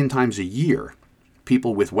 1 million times a year,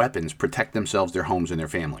 people with weapons protect themselves, their homes, and their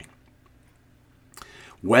family.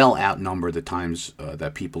 Well outnumber the times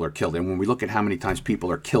that people are killed. And when we look at how many times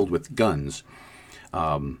people are killed with guns,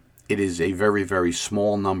 it is a very, very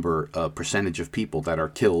small number, percentage of people that are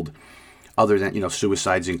killed, other than,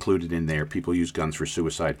 suicides included in there. People use guns for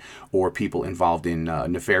suicide, or people involved in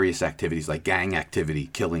nefarious activities like gang activity,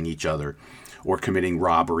 killing each other, or committing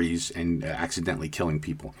robberies and accidentally killing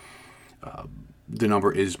people. The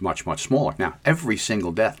number is much, much smaller. Now, every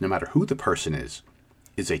single death, no matter who the person is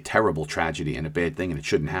a terrible tragedy and a bad thing, and it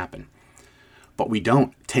shouldn't happen. But we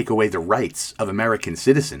don't take away the rights of American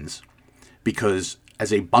citizens because,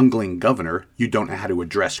 as a bungling governor, you don't know how to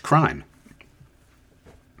address crime.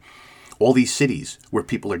 All these cities where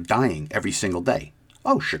people are dying every single day.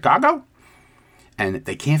 Oh, Chicago? And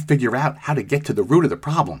they can't figure out how to get to the root of the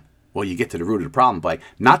problem. Well, you get to the root of the problem by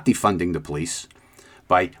not defunding the police,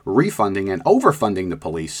 by refunding and overfunding the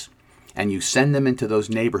police, and you send them into those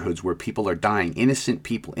neighborhoods where people are dying, innocent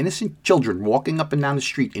people, innocent children walking up and down the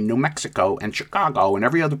street in New Mexico and Chicago and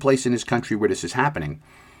every other place in this country where this is happening.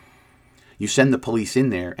 You send the police in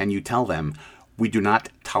there and you tell them, we do not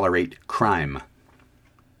tolerate crime.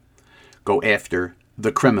 Go after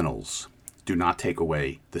the criminals. Do not take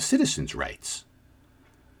away the citizens' rights.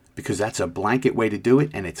 Because that's a blanket way to do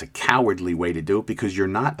it, and it's a cowardly way to do it, because you're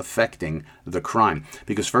not affecting the crime.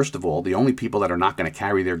 Because first of all, the only people that are not going to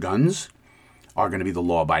carry their guns are going to be the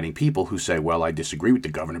law-abiding people who say, well, I disagree with the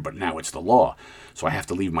governor, but now it's the law, so I have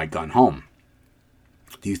to leave my gun home.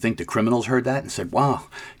 Do you think the criminals heard that and said, wow,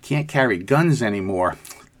 can't carry guns anymore?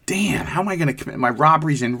 Damn, how am I going to commit my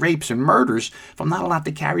robberies and rapes and murders if I'm not allowed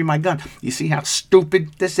to carry my gun? You see how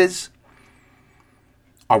stupid this is?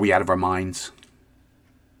 Are we out of our minds?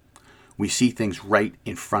 We see things right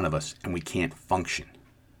in front of us and we can't function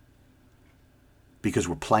because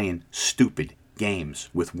we're playing stupid games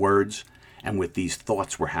with words and with these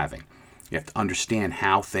thoughts we're having. You have to understand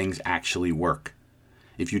how things actually work.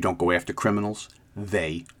 If you don't go after criminals,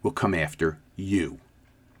 they will come after you.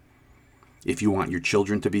 If you want your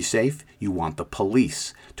children to be safe, you want the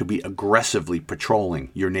police to be aggressively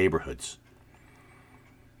patrolling your neighborhoods.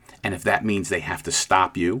 And if that means they have to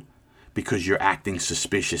stop you because you're acting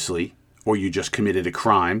suspiciously, or you just committed a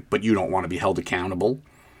crime, but you don't want to be held accountable,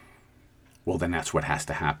 well, then that's what has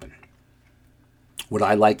to happen. Would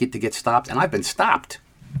I like it to get stopped? And I've been stopped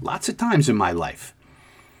lots of times in my life.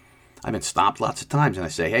 I've been stopped lots of times, and I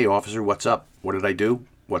say, hey, officer, what's up? What did I do?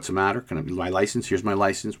 What's the matter? My license? Here's my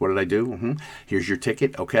license. What did I do? Here's your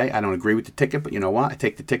ticket. Okay, I don't agree with the ticket, but you know what? I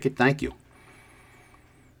take the ticket. Thank you.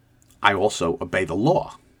 I also obey the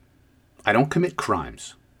law. I don't commit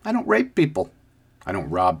crimes. I don't rape people. I don't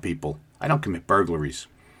rob people. I don't commit burglaries.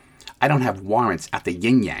 I don't have warrants at the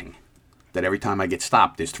yin-yang that every time I get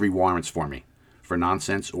stopped, there's 3 warrants for me for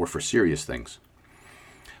nonsense or for serious things.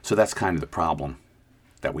 So that's kind of the problem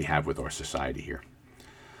that we have with our society here.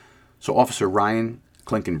 So Officer Ryan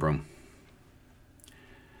Klinkenbroom,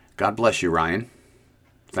 God bless you, Ryan.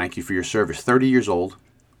 Thank you for your service. 30 years old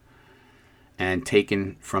and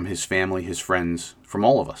taken from his family, his friends, from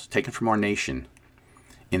all of us, taken from our nation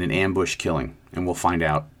in an ambush killing. And we'll find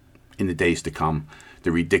out in the days to come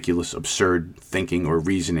the ridiculous, absurd thinking or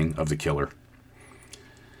reasoning of the killer.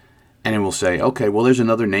 And then we'll say, okay, well, there's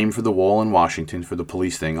another name for the wall in Washington for the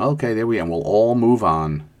police thing. Okay, there we are. And we'll all move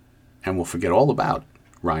on and we'll forget all about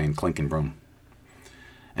Ryan Klinkenbroom.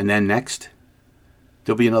 And then next,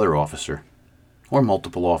 there'll be another officer or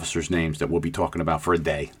multiple officers' names that we'll be talking about for a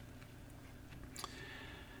day.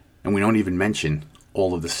 And we don't even mention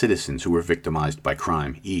all of the citizens who were victimized by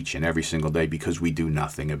crime each and every single day because we do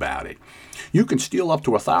nothing about it. You can steal up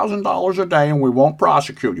to $1,000 a day and we won't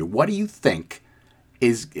prosecute you. What do you think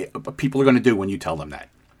people are going to do when you tell them that?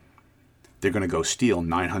 They're going to go steal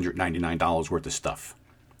 $999 worth of stuff.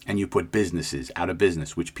 And you put businesses out of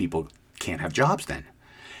business, which people can't have jobs then.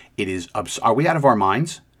 It is, are we out of our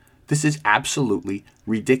minds? This is absolutely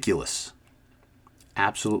ridiculous.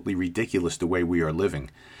 Absolutely ridiculous the way we are living.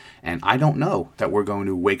 And I don't know that we're going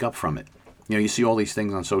to wake up from it. You know, you see all these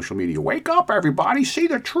things on social media. Wake up, everybody. See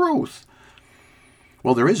the truth.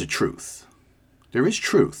 Well, there is a truth. There is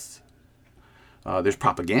truth. There's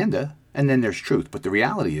propaganda, and then there's truth. But the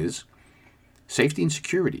reality is safety and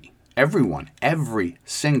security. Everyone, every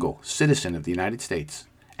single citizen of the United States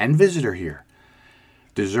and visitor here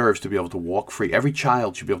deserves to be able to walk free. Every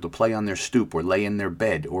child should be able to play on their stoop or lay in their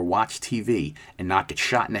bed or watch TV and not get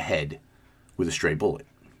shot in the head with a stray bullet.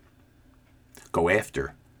 Go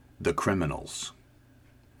after the criminals.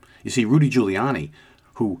 You see, Rudy Giuliani,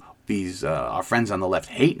 who these our friends on the left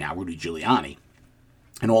hate now, Rudy Giuliani,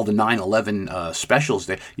 and all the 9/11 specials,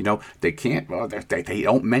 they can't, they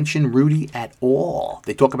don't mention Rudy at all.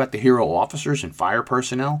 They talk about the hero officers and fire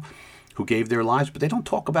personnel who gave their lives, but they don't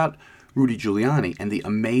talk about Rudy Giuliani and the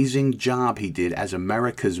amazing job he did as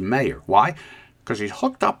America's mayor. Why? Because he's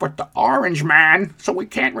hooked up with the orange man, so we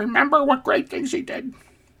can't remember what great things he did.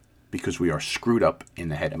 Because we are screwed up in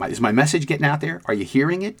the head. Is my message getting out there? Are you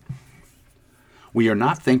hearing it? We are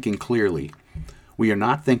not thinking clearly. We are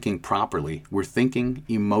not thinking properly. We're thinking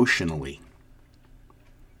emotionally.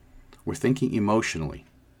 We're thinking emotionally.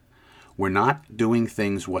 We're not doing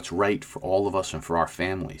things what's right for all of us and for our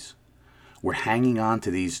families. We're hanging on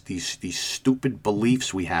to these stupid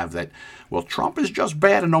beliefs we have that, well, Trump is just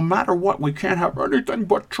bad, and no matter what, we can't have anything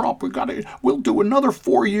but Trump. We'll do another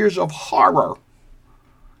 4 years of horror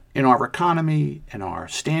in our economy and our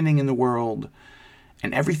standing in the world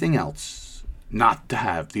and everything else, not to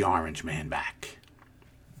have the orange man back.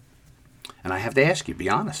 And I have to ask you, be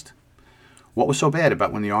honest. What was so bad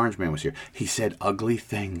about when the orange man was here? He said ugly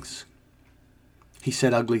things. He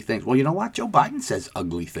said ugly things. Well, you know what? Joe Biden says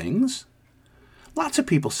ugly things. Lots of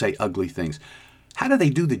people say ugly things. How do they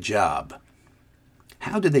do the job?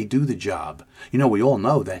 How do they do the job? We all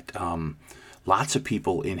know that lots of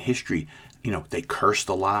people in history, they cursed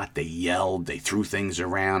a lot, they yelled, they threw things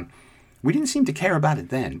around. We didn't seem to care about it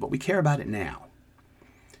then, but we care about it now.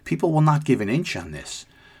 People will not give an inch on this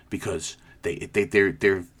because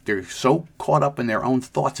they're so caught up in their own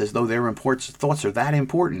thoughts as though their thoughts are that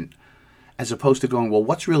important, as opposed to going, well,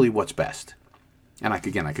 what's best? And I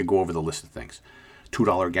could go over the list of things.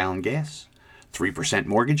 $2 a gallon gas, 3%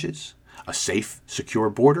 mortgages, a safe, secure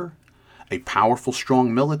border, a powerful,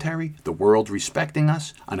 strong military, the world respecting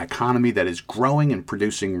us, an economy that is growing and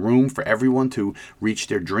producing room for everyone to reach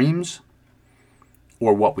their dreams,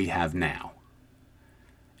 or what we have now.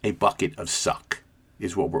 A bucket of suck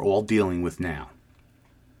is what we're all dealing with now.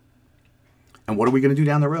 And what are we going to do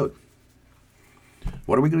down the road?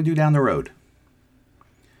 What are we going to do down the road?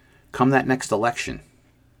 Come that next election,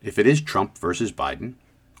 if it is Trump versus Biden,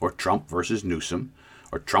 or Trump versus Newsom,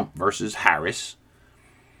 or Trump versus Harris,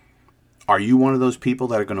 are you one of those people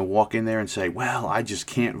that are going to walk in there and say, well, I just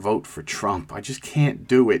can't vote for Trump. I just can't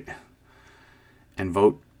do it. And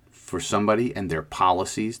vote for somebody and their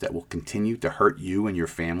policies that will continue to hurt you and your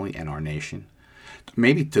family and our nation?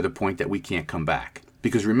 Maybe to the point that we can't come back.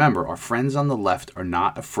 Because remember, our friends on the left are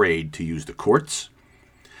not afraid to use the courts,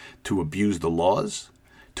 to abuse the laws,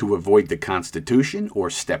 to avoid the Constitution, or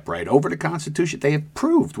step right over the Constitution. They have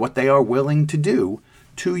proved what they are willing to do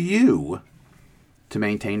to you to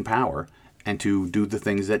maintain power and to do the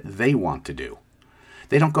things that they want to do.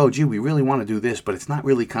 They don't go, gee, we really want to do this, but it's not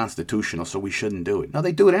really constitutional, so we shouldn't do it. No,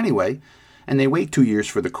 they do it anyway, and they wait 2 years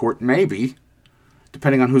for the court, maybe,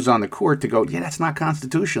 depending on who's on the court, to go, yeah, that's not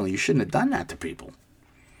constitutional. You shouldn't have done that to people.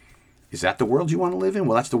 Is that the world you want to live in?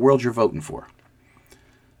 Well, that's the world you're voting for.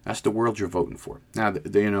 That's the world you're voting for. Now,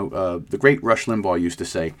 the great Rush Limbaugh used to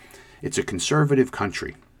say, it's a conservative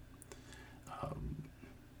country.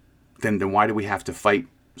 Then why do we have to fight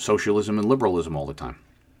socialism and liberalism all the time?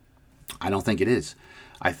 I don't think it is.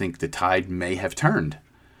 I think the tide may have turned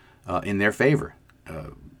in their favor,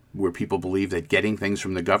 where people believe that getting things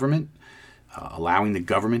from the government, allowing the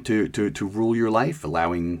government to rule your life,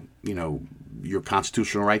 allowing your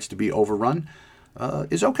constitutional rights to be overrun,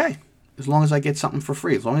 is okay. As long as I get something for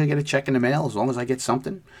free, as long as I get a check in the mail, as long as I get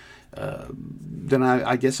something, then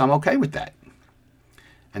I guess I'm okay with that.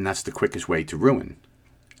 And that's the quickest way to ruin,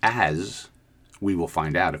 as we will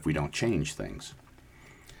find out if we don't change things.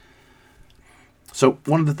 So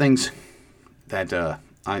one of the things that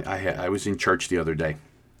I was in church the other day,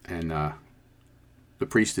 and the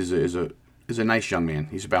priest is a nice young man.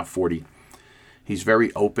 He's about 40. He's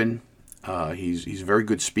very open. He's a very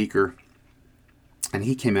good speaker. And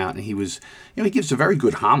he came out and he was, he gives a very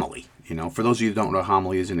good homily. For those of you who don't know what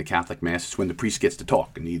homily is in the Catholic Mass, it's when the priest gets to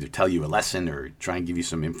talk and either tell you a lesson or try and give you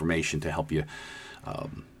some information to help you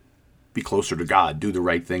be closer to God, do the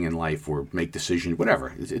right thing in life, or make decisions,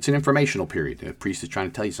 whatever. It's an informational period. The priest is trying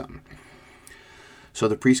to tell you something. So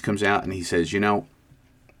the priest comes out and he says,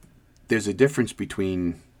 there's a difference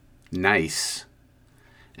between nice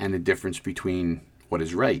and a difference between what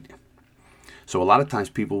is right. So a lot of times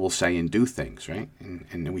people will say and do things, right? And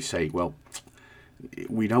then we say, well,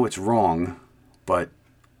 we know it's wrong, but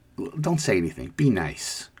don't say anything. Be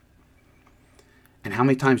nice. And how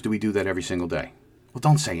many times do we do that every single day? Well,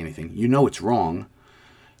 don't say anything. You know it's wrong,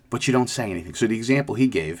 but you don't say anything. So the example he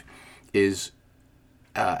gave is,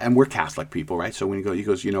 and we're Catholic people, right? So when he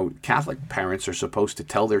goes, Catholic parents are supposed to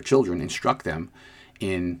tell their children, instruct them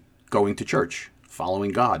in going to church,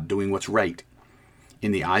 following God, doing what's right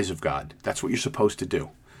in the eyes of God. That's what you're supposed to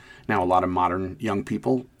do. Now, a lot of modern young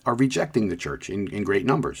people are rejecting the church in great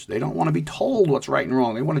numbers. They don't want to be told what's right and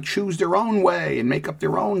wrong. They want to choose their own way and make up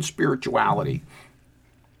their own spirituality.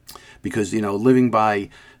 Because, living by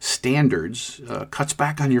standards cuts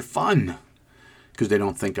back on your fun, because they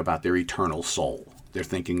don't think about their eternal soul. They're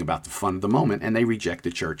thinking about the fun of the moment, and they reject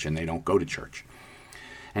the church, and they don't go to church.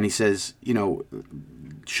 And he says,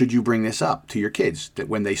 should you bring this up to your kids, that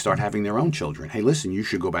when they start having their own children, hey, listen, you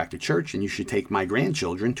should go back to church, and you should take my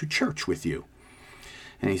grandchildren to church with you.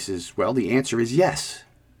 And he says, well, the answer is yes.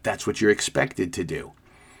 That's what you're expected to do.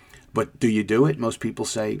 But do you do it? Most people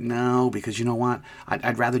say, no, because you know what?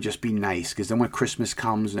 I'd rather just be nice, because then when Christmas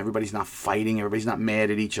comes and everybody's not fighting, everybody's not mad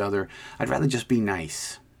at each other, I'd rather just be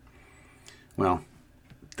nice. Well,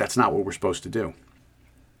 that's not what we're supposed to do.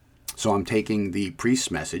 So I'm taking the priest's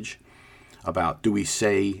message about, do we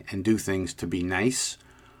say and do things to be nice,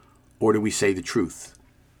 or do we say the truth?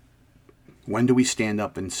 When do we stand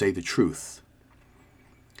up and say the truth?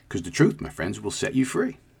 Because the truth, my friends, will set you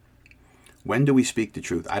free. When do we speak the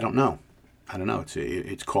truth? I don't know.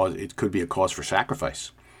 It could be a cause for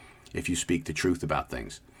sacrifice if you speak the truth about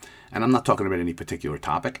things. And I'm not talking about any particular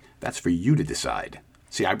topic. That's for you to decide.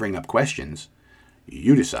 See, I bring up questions.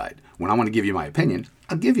 You decide. When I want to give you my opinion,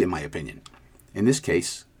 I'll give you my opinion. In this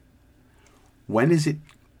case, when is it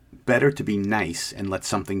better to be nice and let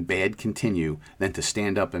something bad continue than to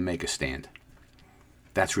stand up and make a stand?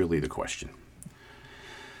 That's really the question.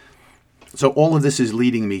 So all of this is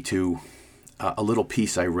leading me to a little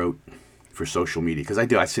piece I wrote for social media, because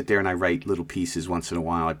I sit there and I write little pieces once in a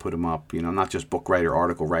while. I put them up, not just book writer,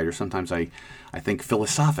 article writer. Sometimes I think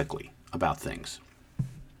philosophically about things.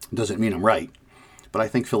 Doesn't mean I'm right, but I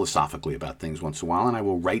think philosophically about things once in a while, and I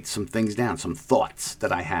will write some things down, some thoughts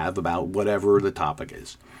that I have about whatever the topic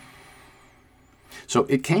is. So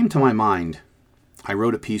it came to my mind, I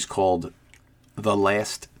wrote a piece called The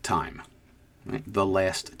Last Time. Right? The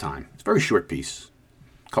Last Time. It's a very short piece,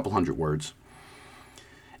 a couple hundred words.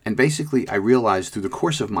 And basically, I realized through the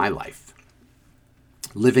course of my life,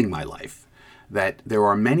 living my life, that there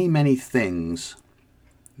are many, many things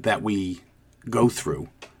that we go through,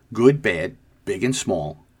 good, bad, big and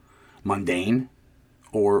small, mundane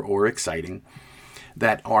or exciting,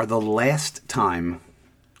 that are the last time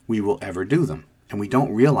we will ever do them. And we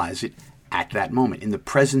don't realize it at that moment. In the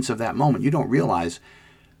presence of that moment, you don't realize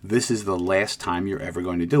this is the last time you're ever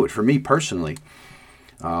going to do it. For me personally,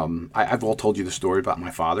 I've all told you the story about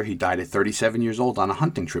my father. He died at 37 years old on a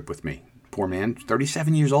hunting trip with me. Poor man,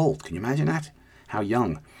 37 years old. Can you imagine that? How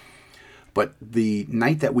young. But the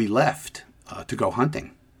night that we left to go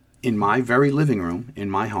hunting, in my very living room,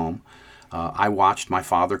 in my home, I watched my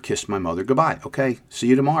father kiss my mother goodbye. Okay, see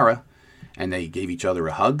you tomorrow. And they gave each other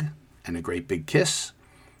a hug and a great big kiss.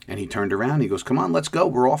 And he turned around. He goes, come on, let's go.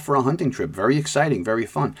 We're off for a hunting trip. Very exciting, very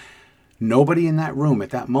fun. Nobody in that room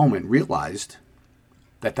at that moment realized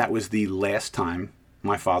that was the last time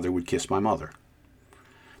my father would kiss my mother.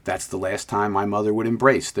 That's the last time my mother would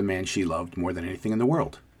embrace the man she loved more than anything in the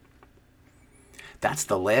world. That's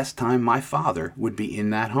the last time my father would be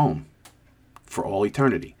in that home for all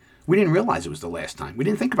eternity. We didn't realize it was the last time. We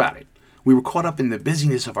didn't think about it. We were caught up in the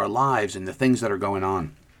busyness of our lives and the things that are going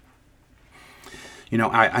on.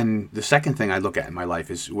 And the second thing I look at in my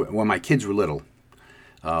life is when my kids were little,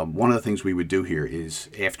 one of the things we would do here is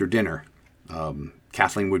after dinner,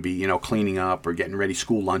 Kathleen would be, cleaning up or getting ready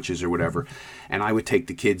school lunches or whatever, and I would take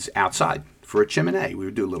the kids outside for a chimney. We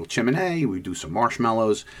would do a little chimney, we would do some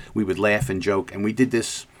marshmallows, we would laugh and joke, and we did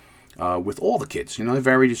this with all the kids,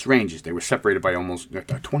 various ranges. They were separated by almost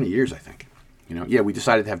 20 years, I think. We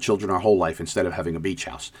decided to have children our whole life instead of having a beach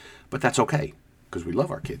house, but that's okay, because we love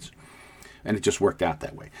our kids, and it just worked out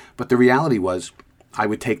that way. But the reality was, I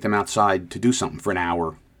would take them outside to do something for an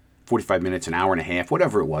hour, 45 minutes, an hour and a half,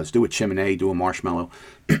 whatever it was, do a chimney, do a marshmallow.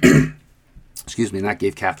 Excuse me, and that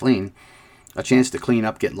gave Kathleen a chance to clean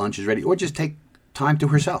up, get lunches ready, or just take time to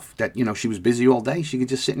herself. That, she was busy all day, she could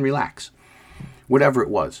just sit and relax. Whatever it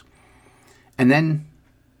was. And then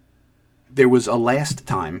there was a last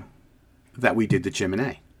time that we did the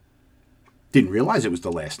chimney. Didn't realize it was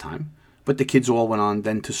the last time, but the kids all went on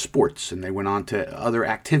then to sports, and they went on to other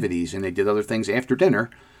activities, and they did other things after dinner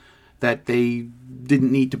that they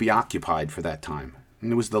didn't need to be occupied for that time.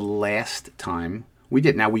 And it was the last time we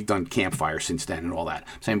did. Now, we've done campfire since then and all that.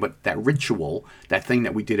 I'm saying, but that ritual, that thing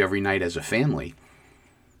that we did every night as a family,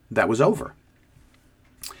 that was over.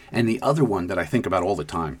 And the other one that I think about all the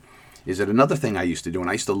time is that another thing I used to do, and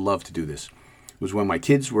I used to love to do this, was when my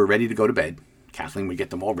kids were ready to go to bed, Kathleen would get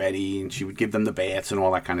them all ready, and she would give them the baths and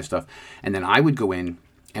all that kind of stuff. And then I would go in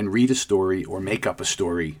and read a story or make up a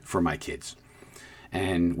story for my kids.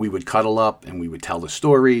 And we would cuddle up and we would tell the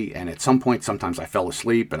story. And at some point, sometimes I fell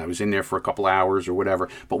asleep and I was in there for a couple hours or whatever.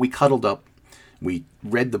 But we cuddled up, we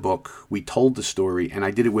read the book, we told the story, and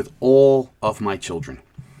I did it with all of my children,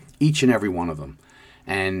 each and every one of them.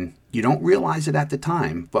 And you don't realize it at the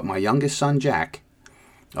time, but my youngest son, Jack,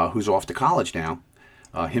 who's off to college now,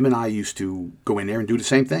 him and I used to go in there and do the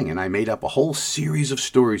same thing. And I made up a whole series of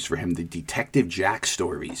stories for him, the Detective Jack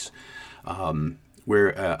stories, where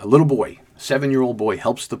a little boy, 7-year-old boy,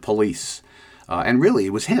 helps the police. And really,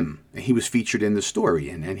 it was him. He was featured in the story.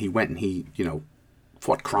 And he went and he,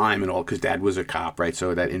 fought crime and all, because Dad was a cop, right?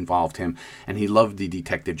 So that involved him. And he loved the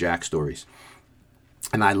Detective Jack stories.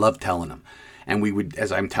 And I loved telling them. And we would,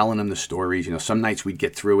 as I'm telling him the stories, some nights we'd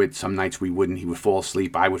get through it, some nights we wouldn't. He would fall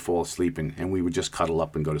asleep, I would fall asleep, and we would just cuddle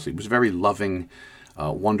up and go to sleep. It was a very loving,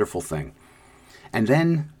 wonderful thing. And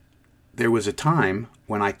then there was a time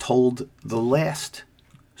when I told the last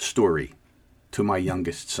story to my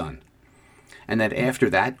youngest son. And that after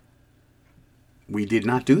that, we did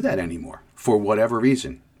not do that anymore, for whatever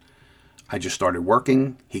reason. I just started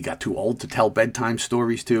working. He got too old to tell bedtime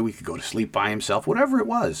stories to. He could go to sleep by himself, whatever it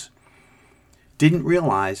was. Didn't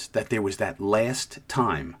realize that there was that last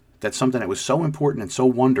time, that's something that was so important and so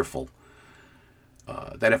wonderful,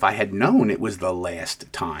 that if I had known it was the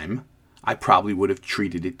last time, I probably would have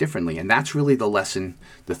treated it differently. And that's really the lesson,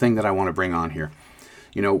 the thing that I want to bring on here.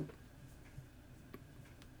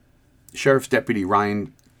 Sheriff's Deputy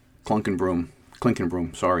Ryan Klinkenbroom,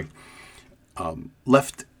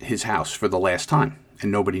 left his house for the last time,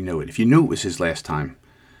 and nobody knew it. If you knew it was his last time,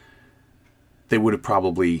 they would have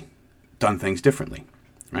probably done things differently,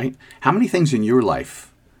 right? How many things in your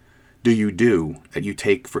life do you do that you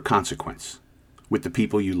take for consequence with the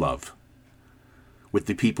people you love, with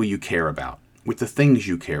the people you care about, with the things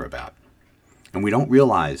you care about? And we don't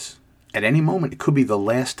realize at any moment it could be the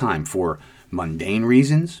last time, for mundane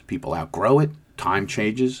reasons, people outgrow it, time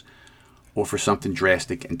changes, or for something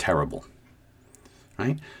drastic and terrible,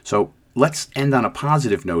 right? So let's end on a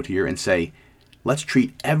positive note here and say, let's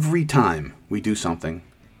treat every time we do something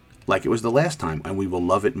like it was the last time, and we will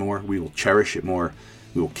love it more, we will cherish it more,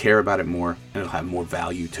 we will care about it more, and it'll have more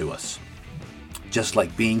value to us. Just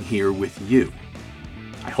like being here with you.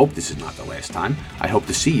 I hope this is not the last time. I hope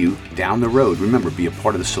to see you down the road. Remember, be a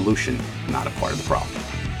part of the solution, not a part of the problem.